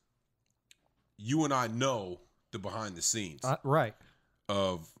 because you and I know the behind the scenes, right,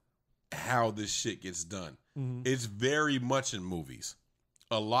 of how this shit gets done. It's very much in movies.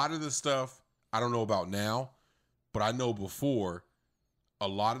 A lot of the stuff, I don't know about now, but I know before, a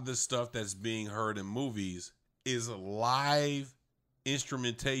lot of the stuff that's being heard in movies is live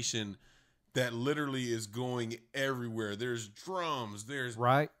instrumentation that literally is going everywhere. There's drums, there's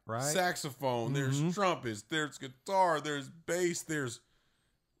saxophone, there's trumpets, there's guitar, there's bass, there's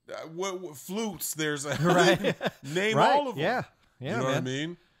what flutes, there's name all of them. Yeah, you know what I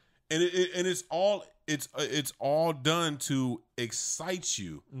mean? And it's all done to excite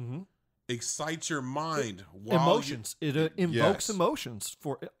you, excite your mind. Emotions. It invokes emotions.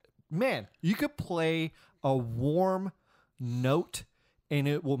 Man, you could play a warm note, and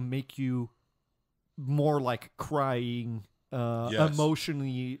it will make you more like crying,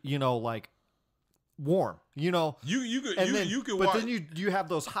 emotionally. Like warm. You could but then you have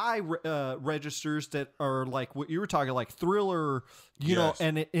those high registers that are like what you were talking, like thriller. You know,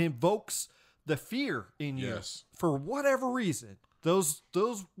 and it invokes the fear in you for whatever reason. Those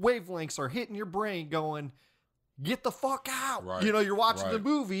wavelengths are hitting your brain, going, "Get the fuck out!" Right. You're watching the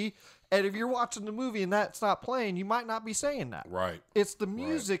movie, and if you're watching the movie and that's not playing, you might not be saying that. Right. It's the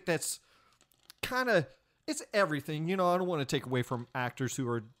music that's kind of it's everything. I don't want to take away from actors who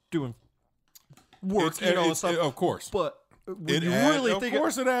are doing work, and stuff. Of course, but when you really think, of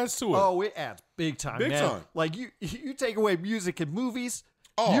course, it adds to it. Oh, it adds big time. Big man. time. Like you take away music in movies,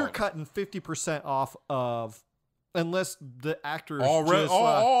 you're cutting 50% off of, unless the actor is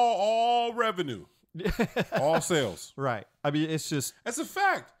all revenue, all sales. Right. I mean, it's just that's a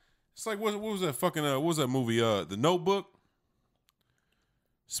fact. It's like what was that fucking what was that movie? The Notebook.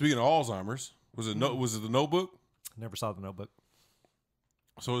 Speaking of Alzheimer's, was it The Notebook? Never saw The Notebook.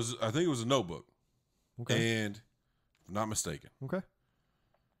 So I think it was a Notebook. Okay. And if I'm not mistaken. Okay.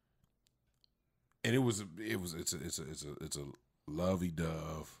 And it's a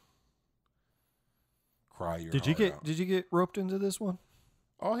lovey-dove cry your Did you get roped into this one?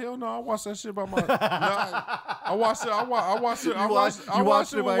 Oh hell no! I watched that shit by my. I watched it. I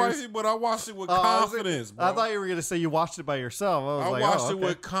watched it with wifey, but I watched it with confidence. I thought you were gonna say you watched it by yourself. I watched it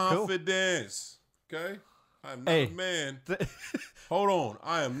with confidence. Cool. Okay, I'm not a man. Hold on,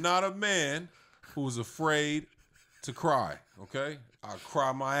 I am not a man who is afraid to cry. Okay, I'll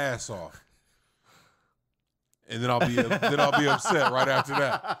cry my ass off, and then I'll be upset right after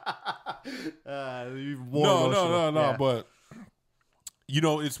that. No. Yeah. But.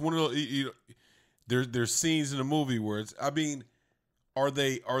 It's one of those. There's scenes in the movie where it's. I mean, are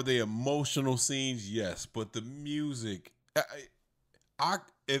they emotional scenes? Yes, but the music.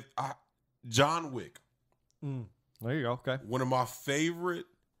 John Wick. There you go. Okay. One of my favorite,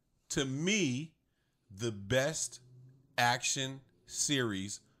 to me, the best action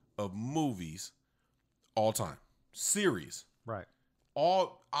series of movies all time. Series. Right.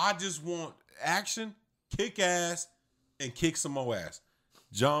 I just want action, kick ass, and kick some more ass.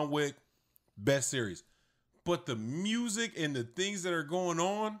 John Wick, best series. But the music and the things that are going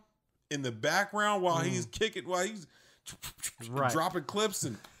on in the background while he's kicking, while he's dropping clips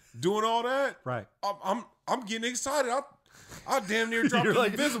and doing all that, right? I'm getting excited. I damn near dropped an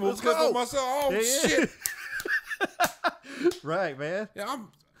invisible clip of myself. Oh shit! Right, man. Yeah,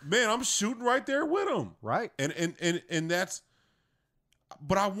 I'm shooting right there with him. Right, and that's.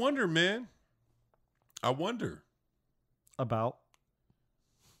 But I wonder, man. About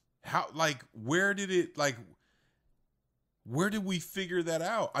how, where did we figure that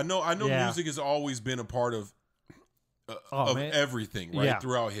out? I know music has always been a part of everything, right?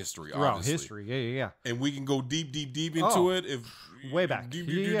 Throughout history, obviously. Yeah. And we can go deep into it if way back, deep.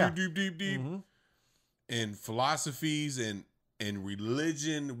 Mm-hmm. And philosophies and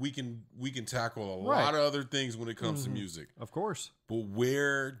religion, we can tackle a lot of other things when it comes to music, of course. But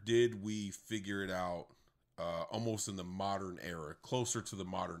where did we figure it out? Almost in the modern era, closer to the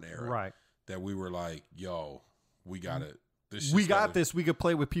modern era, right? That we were like, "Yo, we got it. We got this. We could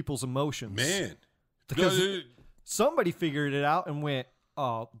play with people's emotions, man." Because somebody figured it out and went,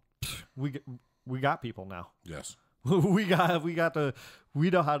 "Oh, we got people now. Yes, we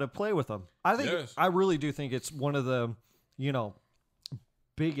know how to play with them." I think I really do think it's one of the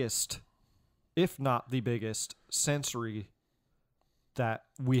biggest, if not the biggest, sensory that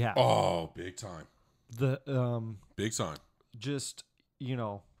we have. Oh, big time. The big time. Just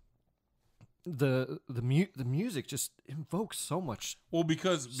the music just invokes so much. Well,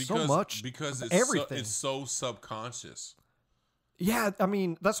 because it's everything. It's so subconscious. Yeah, I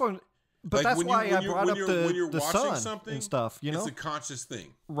mean that's why. But that's why I brought up the sun and stuff. It's a conscious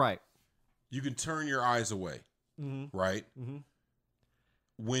thing, right? You can turn your eyes away, right? Mm-hmm.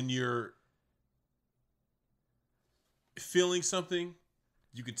 When you're feeling something,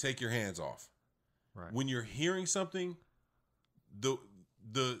 you can take your hands off. Right. When you're hearing something, the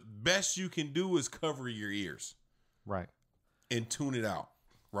best you can do is cover your ears. Right. And tune it out.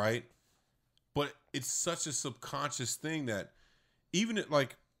 Right. But it's such a subconscious thing that even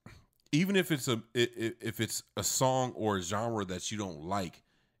if it's a song or a genre that you don't like,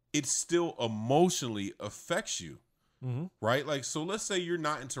 it still emotionally affects you. Mm-hmm. Right. Like, so let's say you're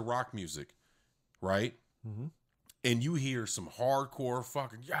not into rock music. Right. Mm-hmm. And you hear some hardcore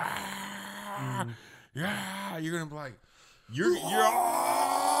fucking yeah, you're gonna be like, you're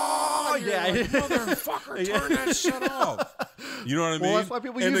motherfucker, turn that shit off. You know what I mean? Well, that's why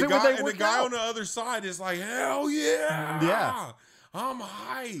people use it when they work the guy out. on the other side is like, hell yeah, I'm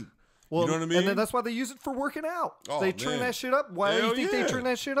hype. Well, you know what I mean? And then that's why they use it for working out. Oh, they turn that shit up. Why do you think they turn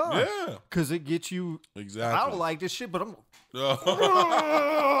that shit on? Yeah, because it gets you. Exactly. I don't like this shit, but I'm.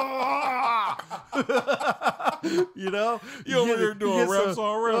 You know, you over there doing reps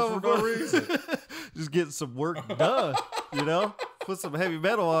on reps for no reason. Just getting some work done. You know, put some heavy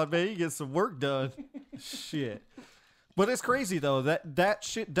metal on, man. You get some work done. Shit. But it's crazy though that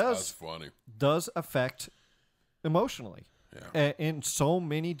shit does affect emotionally, in so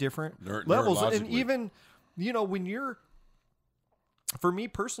many different levels, and even when you're, for me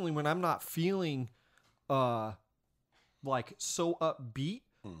personally, when I'm not feeling like so upbeat,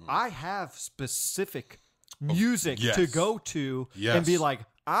 I have specific music to go to and be like,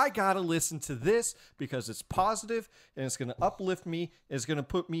 I gotta listen to this because it's positive and it's gonna uplift me. It's gonna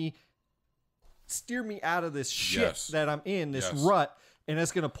steer me out of this shit that I'm in, this rut, and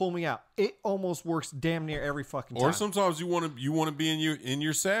it's gonna pull me out. It almost works damn near every fucking time. Or sometimes you want to be in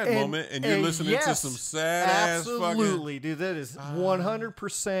your sad moment and you're listening to some sad ass fucking. Absolutely, dude. That is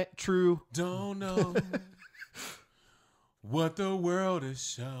 100% true. Don't know what the world has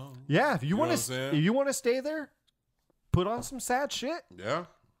shown. Yeah, if you want to stay there, put on some sad shit. Yeah,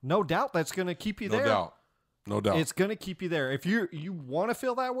 no doubt that's gonna keep you there. No doubt. It's gonna keep you there. If you want to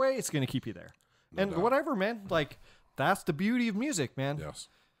feel that way, it's gonna keep you there. No doubt. Whatever, man. Like, that's the beauty of music, man. Yes.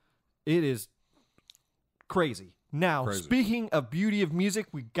 It is crazy. Now, speaking of beauty of music,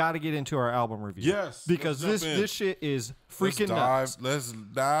 we got to get into our album review. Yes. Because this shit is freaking nuts. Let's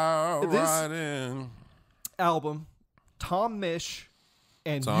dive right in. Album, Tom Misch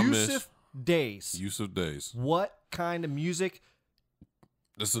and Yuusef Days. Yuusef Days. What kind of music?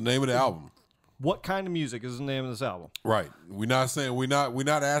 That's the name of the album. What kind of music is the name of this album? Right. We're not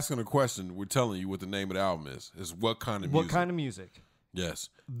asking a question. We're telling you what the name of the album is. It's what kind of music. What kind of music? Yes.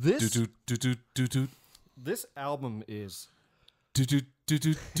 This album is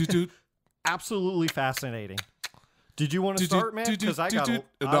absolutely fascinating. Did you want to start, man? Because I got to.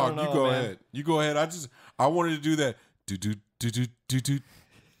 No, you go ahead. You go ahead. I wanted to do that.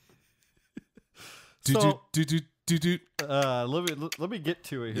 Let me get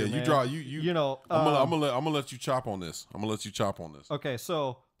to it here. Yeah, man. you draw. I'm gonna let you chop on this. Okay,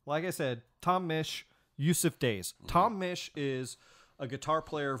 so like I said, Tom Misch, Yuusef Days. Mm-hmm. Tom Misch is a guitar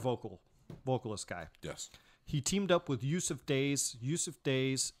player, vocalist guy. Yes. He teamed up with Yuusef Days. Yuusef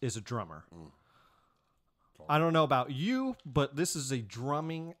Days is a drummer. I don't know about you, but this is a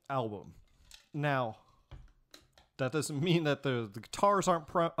drumming album. Now, that doesn't mean that the guitars aren't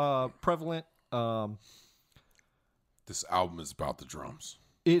prevalent. This album is about the drums.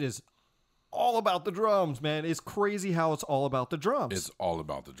 It is all about the drums, man. It's crazy how it's all about the drums. It's all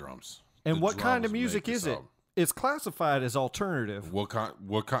about the drums. And what kind of music is it? It's classified as alternative. What kind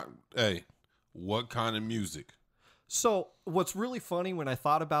of music? So, what's really funny when I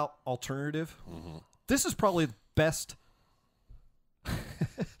thought about alternative, this is probably the best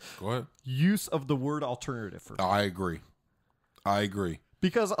Go ahead. use of the word alternative for me. I agree.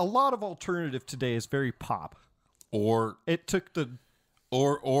 Because a lot of alternative today is very pop. Or it took the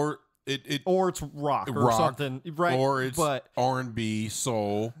or it's rock or something, right? Or it's R&B,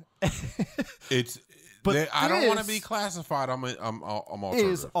 soul. I don't want to be classified. I'm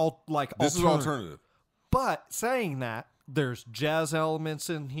alternative. Is alternative. This is alternative. But saying that, there's jazz elements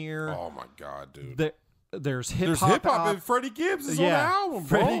in here. Oh my god, dude! There's hip hop. There's hip hop, and Freddie Gibbs is on the album,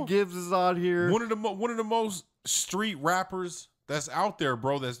 bro. Freddie Gibbs is on here. One of the most street rappers that's out there,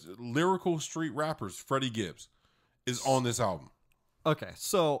 bro. That's lyrical street rappers. Freddie Gibbs is on this album. Okay,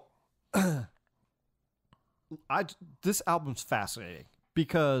 so this album's fascinating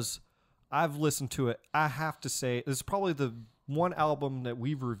because I've listened to it. I have to say, this is probably the one album that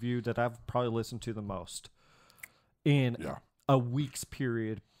we've reviewed that I've probably listened to the most in a week's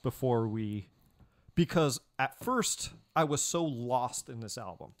period because at first I was so lost in this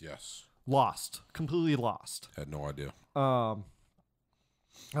album. Yes. Completely lost. Had no idea. I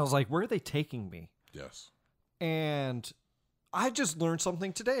was like, where are they taking me? Yes. And I just learned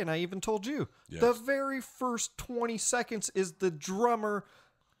something today, and I even told you. Yes. The very first 20 seconds is the drummer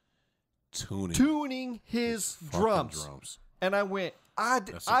tuning his drums. And I went, I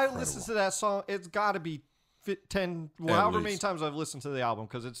listened to that song. It's got to be 10, however many times I've listened to the album,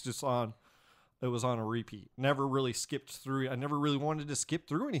 because it's just on. It was on a repeat. Never really skipped through. I never really wanted to skip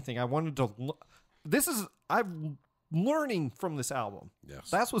through anything. I wanted to. I'm learning from this album. Yes.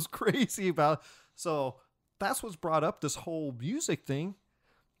 That's what's crazy about. So that's what's brought up this whole music thing.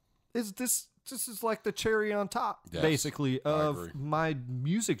 Is this is like the cherry on top, basically, of my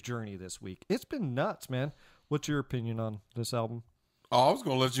music journey this week. It's been nuts, man. What's your opinion on this album? Oh, I was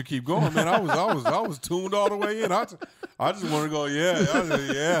gonna let you keep going, man. I was tuned all the way in. I just want to go,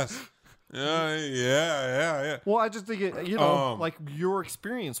 yes. Yeah. Well, I just think it, like your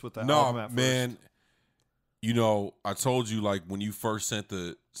experience with that album at first. Man, I told you, like, when you first sent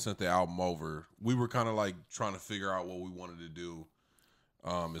the album over, we were kind of like trying to figure out what we wanted to do,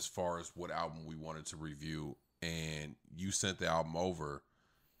 as far as what album we wanted to review, and you sent the album over,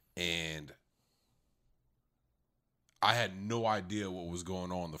 and I had no idea what was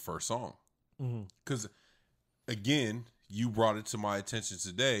going on the first song, because again, you brought it to my attention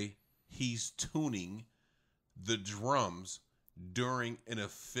today. He's tuning the drums during an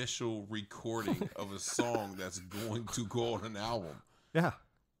official recording of a song that's going to go on an album. Yeah.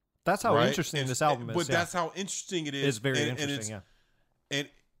 That's how interesting this album is. But that's how interesting it is. It's very interesting, And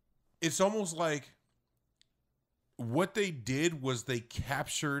it's almost like what they did was they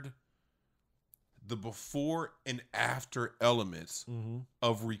captured the before and after elements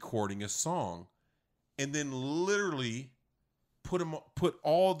of recording a song, and then literally put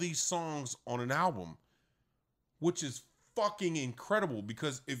all these songs on an album, which is fucking incredible.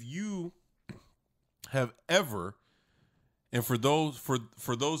 Because if you have ever, and for those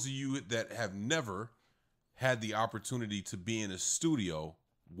of you that have never had the opportunity to be in a studio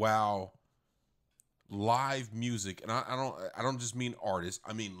while live music, and I don't just mean artists,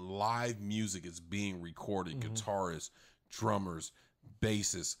 I mean live music is being recorded, guitarists, drummers,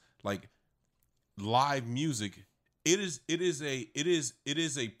 bassists, like live music. It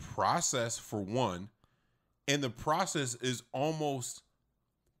is a process, for one, and the process is almost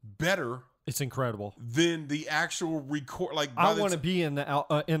better. It's incredible than the actual record. Like, I want to be in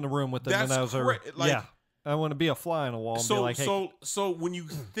the room with them. I want to be a fly on the wall and be like, hey. So when you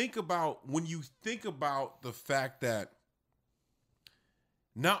think about the fact that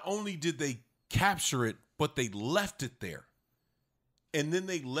not only did they capture it, but they left it there. And then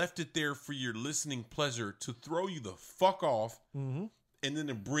they left it there for your listening pleasure to throw you the fuck off, and then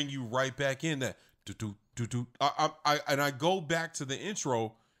to bring you right back in. That do. I go back to the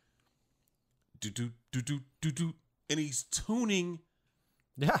intro, do, and he's tuning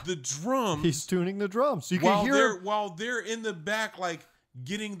the drums. He's tuning the drums. You can hear while they're in the back, like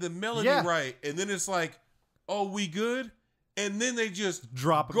getting the melody right, and then it's like, oh, we good, and then they just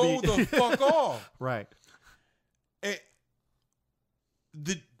drop the fuck off, right. And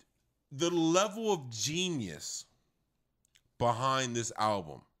the level of genius behind this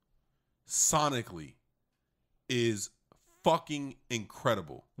album sonically is fucking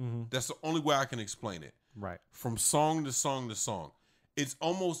incredible. That's the only way I can explain it. Right. From song to song to song. It's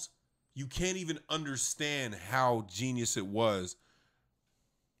almost, you can't even understand how genius it was.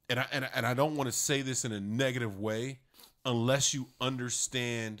 And I don't want to say this in a negative way, unless you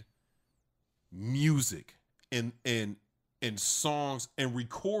understand music and songs and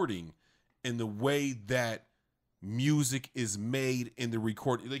recording and the way that music is made in the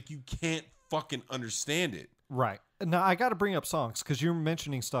recording. Like, you can't fucking understand it. Right. Now, I got to bring up songs, because you're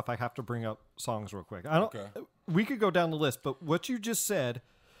mentioning stuff. I have to bring up songs real quick. We could go down the list, but what you just said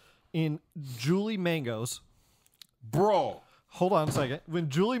in Julie Mango's... Bro. Hold on a second. When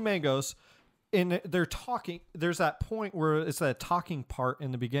Julie Mango's, they're talking, there's that point where it's that talking part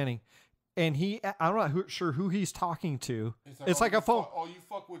in the beginning. And I'm not sure who he's talking to. It's like a phone. Oh, you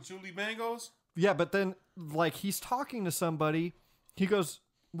fuck with Julie Mangos? Yeah, but then, like, he's talking to somebody. He goes,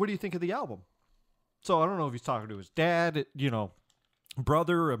 what do you think of the album? So I don't know if he's talking to his dad,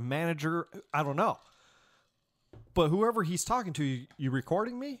 brother, a manager. I don't know. But whoever he's talking to, you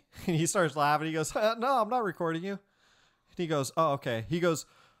recording me? And he starts laughing. He goes, no, I'm not recording you. And he goes, oh, okay. He goes,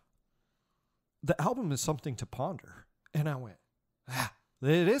 the album is something to ponder. And I went,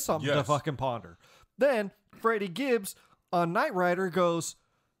 it is something to fucking ponder. Then Freddie Gibbs on Knight Rider goes,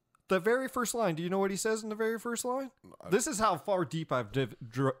 the very first line. Do you know what he says in the very first line? This is how far deep I've dove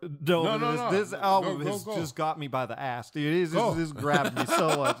into this. This album has just got me by the ass, dude. This grabbed me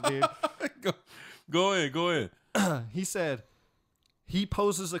so much, dude. Go ahead. He said, he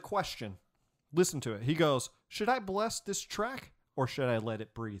poses a question Listen to it. He goes, should I bless this track or should I let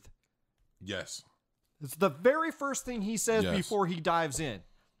it breathe? Yes. It's the very first thing he says before he dives in.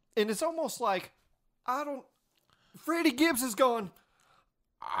 And it's almost like, Freddie Gibbs is going,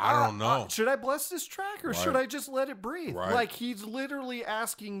 I don't know. Should I bless this track or should I just let it breathe? Right. Like he's literally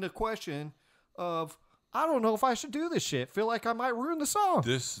asking the question of, I don't know if I should do this shit. Feel like I might ruin the song.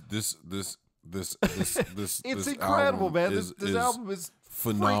 This It's incredible, man. This album is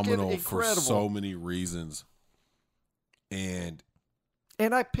phenomenal for so many reasons. And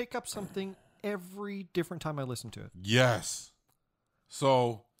I pick up something every different time I listen to it. Yes.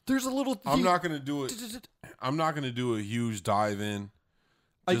 So there's a little. I'm not gonna do it. I'm not gonna do a huge dive in.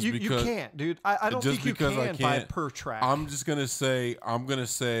 You can't, dude. I don't think you can by per track. I'm gonna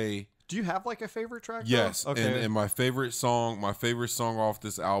say. Do you have like a favorite track? Yes. Though? Okay. And my favorite song off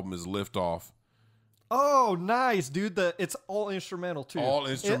this album is Lift Off. Oh, nice, dude. It's all instrumental too. All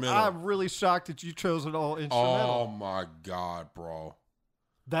instrumental. I'm really shocked that you chose it all instrumental. Oh my God, bro.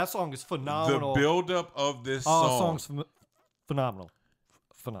 That song is phenomenal. The buildup of this song. Song's phenomenal.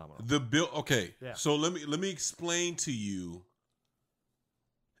 Phenomenal. Okay. Yeah. So let me explain to you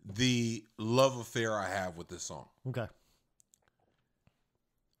the love affair I have with this song. Okay.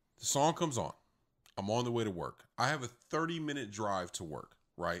 The song comes on. I'm on the way to work. I have a 30-minute drive to work,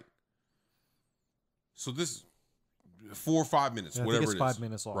 right? So this 4 or 5 minutes, whatever it is. 5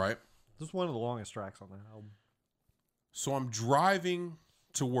 minutes long. Right? This is one of the longest tracks on that album. So I'm driving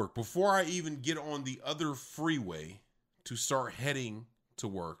to work. Before I even get on the other freeway to start heading to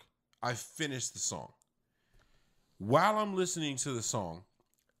work, I finish the song. While I'm listening to the song,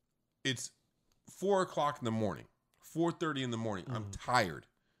 it's 4 o'clock in the morning, 4:30 in the morning. I'm tired.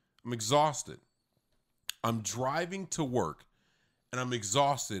 I'm exhausted. I'm driving to work and I'm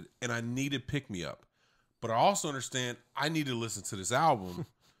exhausted and I need to pick me up. But I also understand I need to listen to this album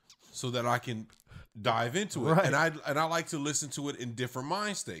so that I can dive into it. Right. And I like to listen to it in different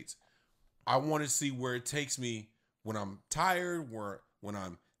mind states. I want to see where it takes me when I'm tired, when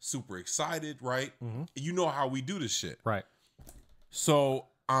I'm super excited, right? Mm-hmm. You know how we do this shit. Right. So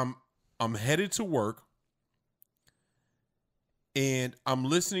I'm headed to work and I'm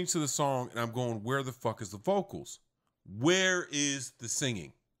listening to the song and I'm going, where the fuck is the vocals? Where is the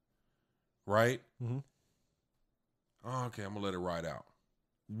singing? Right? Mm-hmm. Okay, I'm going to let it ride out.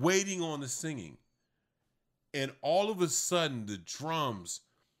 Waiting on the singing. And all of a sudden, the drums,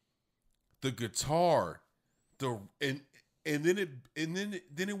 the guitar, then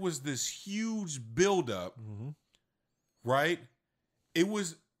it was this huge buildup, right? It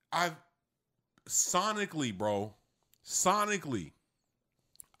was sonically,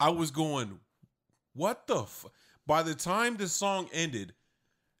 I was going, what the by the time the song ended,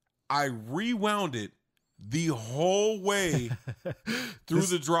 I rewound it the whole way through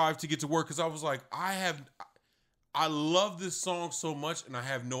the drive to get to work because I was like, I love this song so much and I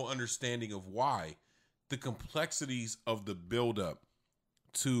have no understanding of why. The complexities of the buildup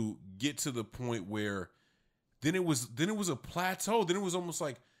to get to the point where then it was a plateau. Then it was almost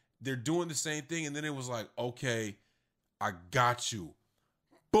like they're doing the same thing. And then it was like, okay, I got you.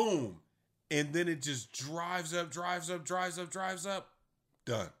 Boom. And then it just drives up.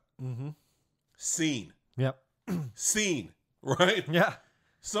 Done. Mm-hmm. Scene. Yep. Scene. Right? Yeah.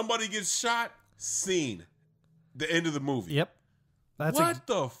 Somebody gets shot. Scene. The end of the movie. Yep. What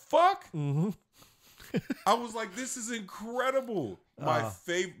the fuck? Mm-hmm. I was like, this is incredible. My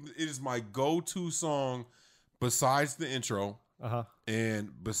favorite. It is my go-to song besides the intro.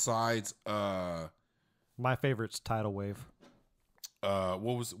 And besides my favorite's Tidal Wave. What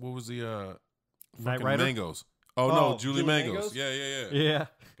was the Night Rider? Mangoes? Oh no, Julie Mangoes. Yeah.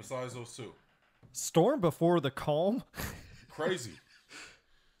 Besides those two. Storm Before the Calm. Crazy.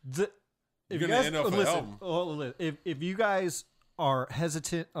 You're gonna end up an album. If you guys are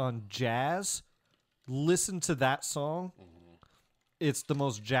hesitant on jazz, listen to that song. Mm-hmm. It's the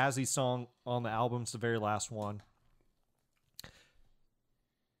most jazzy song on the album. It's the very last one.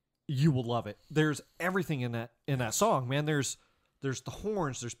 You will love it. There's everything in that song, man. There's the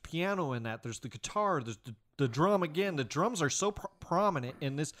horns, there's piano in that, there's the guitar, there's the drum again. The drums are so prominent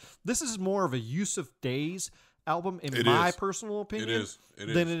in this. This is more of a Yuusef Days album, in my personal opinion,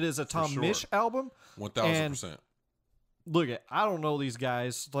 than it is a Tom Misch album. 1,000%. Look, I don't know these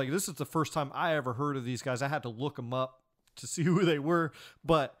guys. Like, this is the first time I ever heard of these guys. I had to look them up to see who they were.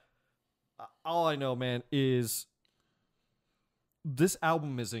 But all I know, man, is this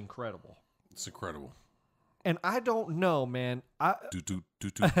album is incredible. It's incredible. And I don't know, man. I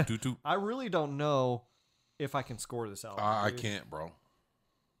really don't know if I can score this album. I can't, bro.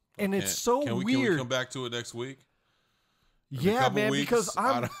 And it's so weird. Can we come back to it next week? Yeah, man, because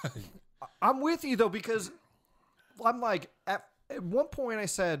I'm with you though, because I'm like, at one point I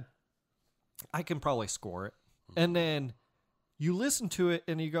said I can probably score it, and then you listen to it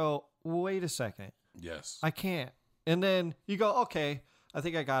and you go, wait a second, Yes, I can't, and then you go, okay, I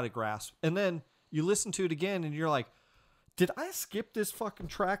think I got a grasp, and then you listen to it again and you're like, did I skip this fucking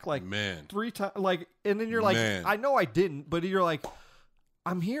track like 3 times? Like, and then you're like, I know I didn't, but you're like,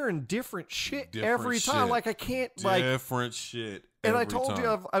 I'm hearing different shit every time. Like, I can't different shit. And I told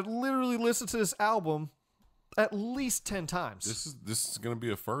you, I've literally listened to this album at least 10 times. This is gonna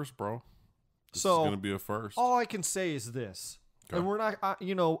be a first, bro. This is gonna be a first. All I can say is this, and we're not,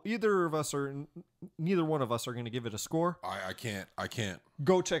 neither one of us are gonna give it a score. I can't.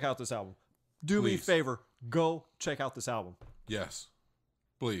 Go check out this album. Do me a favor. Go check out this album. Yes,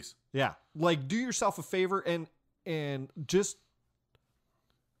 please. Yeah, like do yourself a favor and just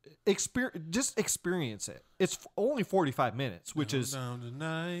experience it. It's only 45 minutes, which is down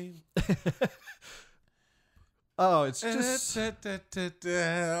tonight. Oh, it's just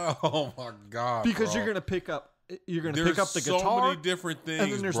oh my god! Because you're gonna pick up the guitar. So many different things,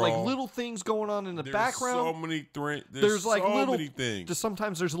 and then there's like little things going on in the background. So many there's like so little many things. Just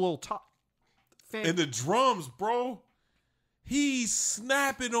sometimes there's a little top. And the drums, bro. He's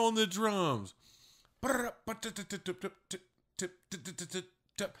snapping on the drums.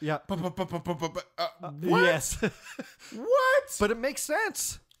 Yeah. What? Yes. What? But it makes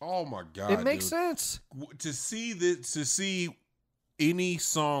sense. Oh my god! It makes sense to see any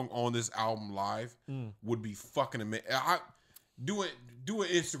song on this album live would be fucking amazing. Do an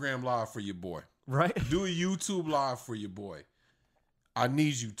Instagram live for your boy, right? Do a YouTube live for your boy. I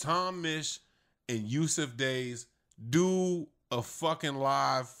need you, Tom Misch and Yuusef Days. Do a fucking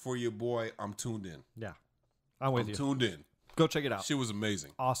live for your boy. I'm tuned in. Yeah, I'm with you. Tuned in. Go check it out. Shit was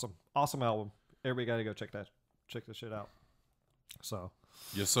amazing. Awesome album. Everybody got to go check this shit out. So.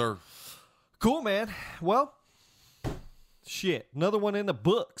 Yes, sir. Cool, man. Well, shit. Another one in the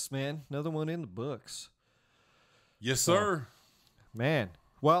books, man. Yes, sir. Man.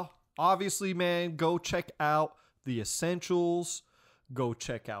 Well, obviously, man, go check out the essentials. Go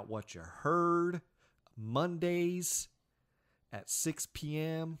check out What You Heard. Mondays at 6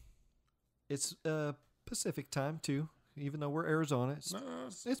 p.m. It's Pacific time, too. Even though we're Arizona.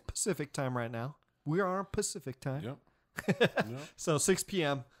 It's Pacific time right now. We are on Pacific time. Yep. So 6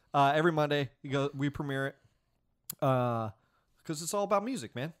 p.m. Every Monday, we premiere it because it's all about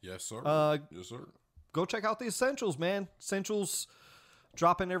music, man. Yes, sir. Yes, sir. Go check out the Essentials, man. Essentials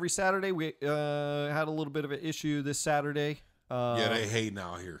dropping every Saturday. We had a little bit of an issue this Saturday. Yeah, they hating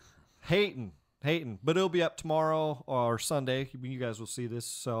out here. Hating. But it'll be up tomorrow or Sunday. You guys will see this.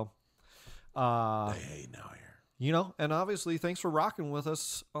 So they hating out here. And obviously, thanks for rocking with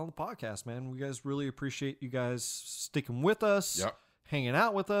us on the podcast, man. We guys really appreciate you guys sticking with us, hanging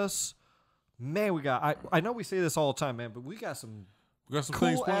out with us. Man, I know we say this all the time, man, but we got some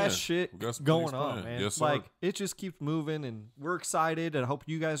cool ass shit going on, man. Yes, sir. Like, it just keeps moving, and we're excited, and I hope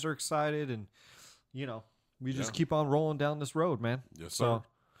you guys are excited, and, we just keep on rolling down this road, man. Yes, sir.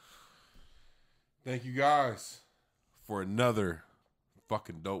 Thank you guys for another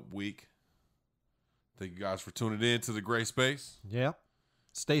fucking dope week. Thank you guys for tuning in to the Gray Space. Yep.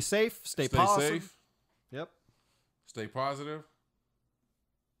 Stay safe. Stay positive. Safe. Yep. Stay positive.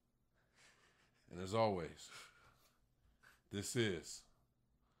 And as always, this is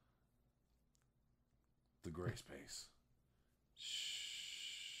the Gray Space. Shh.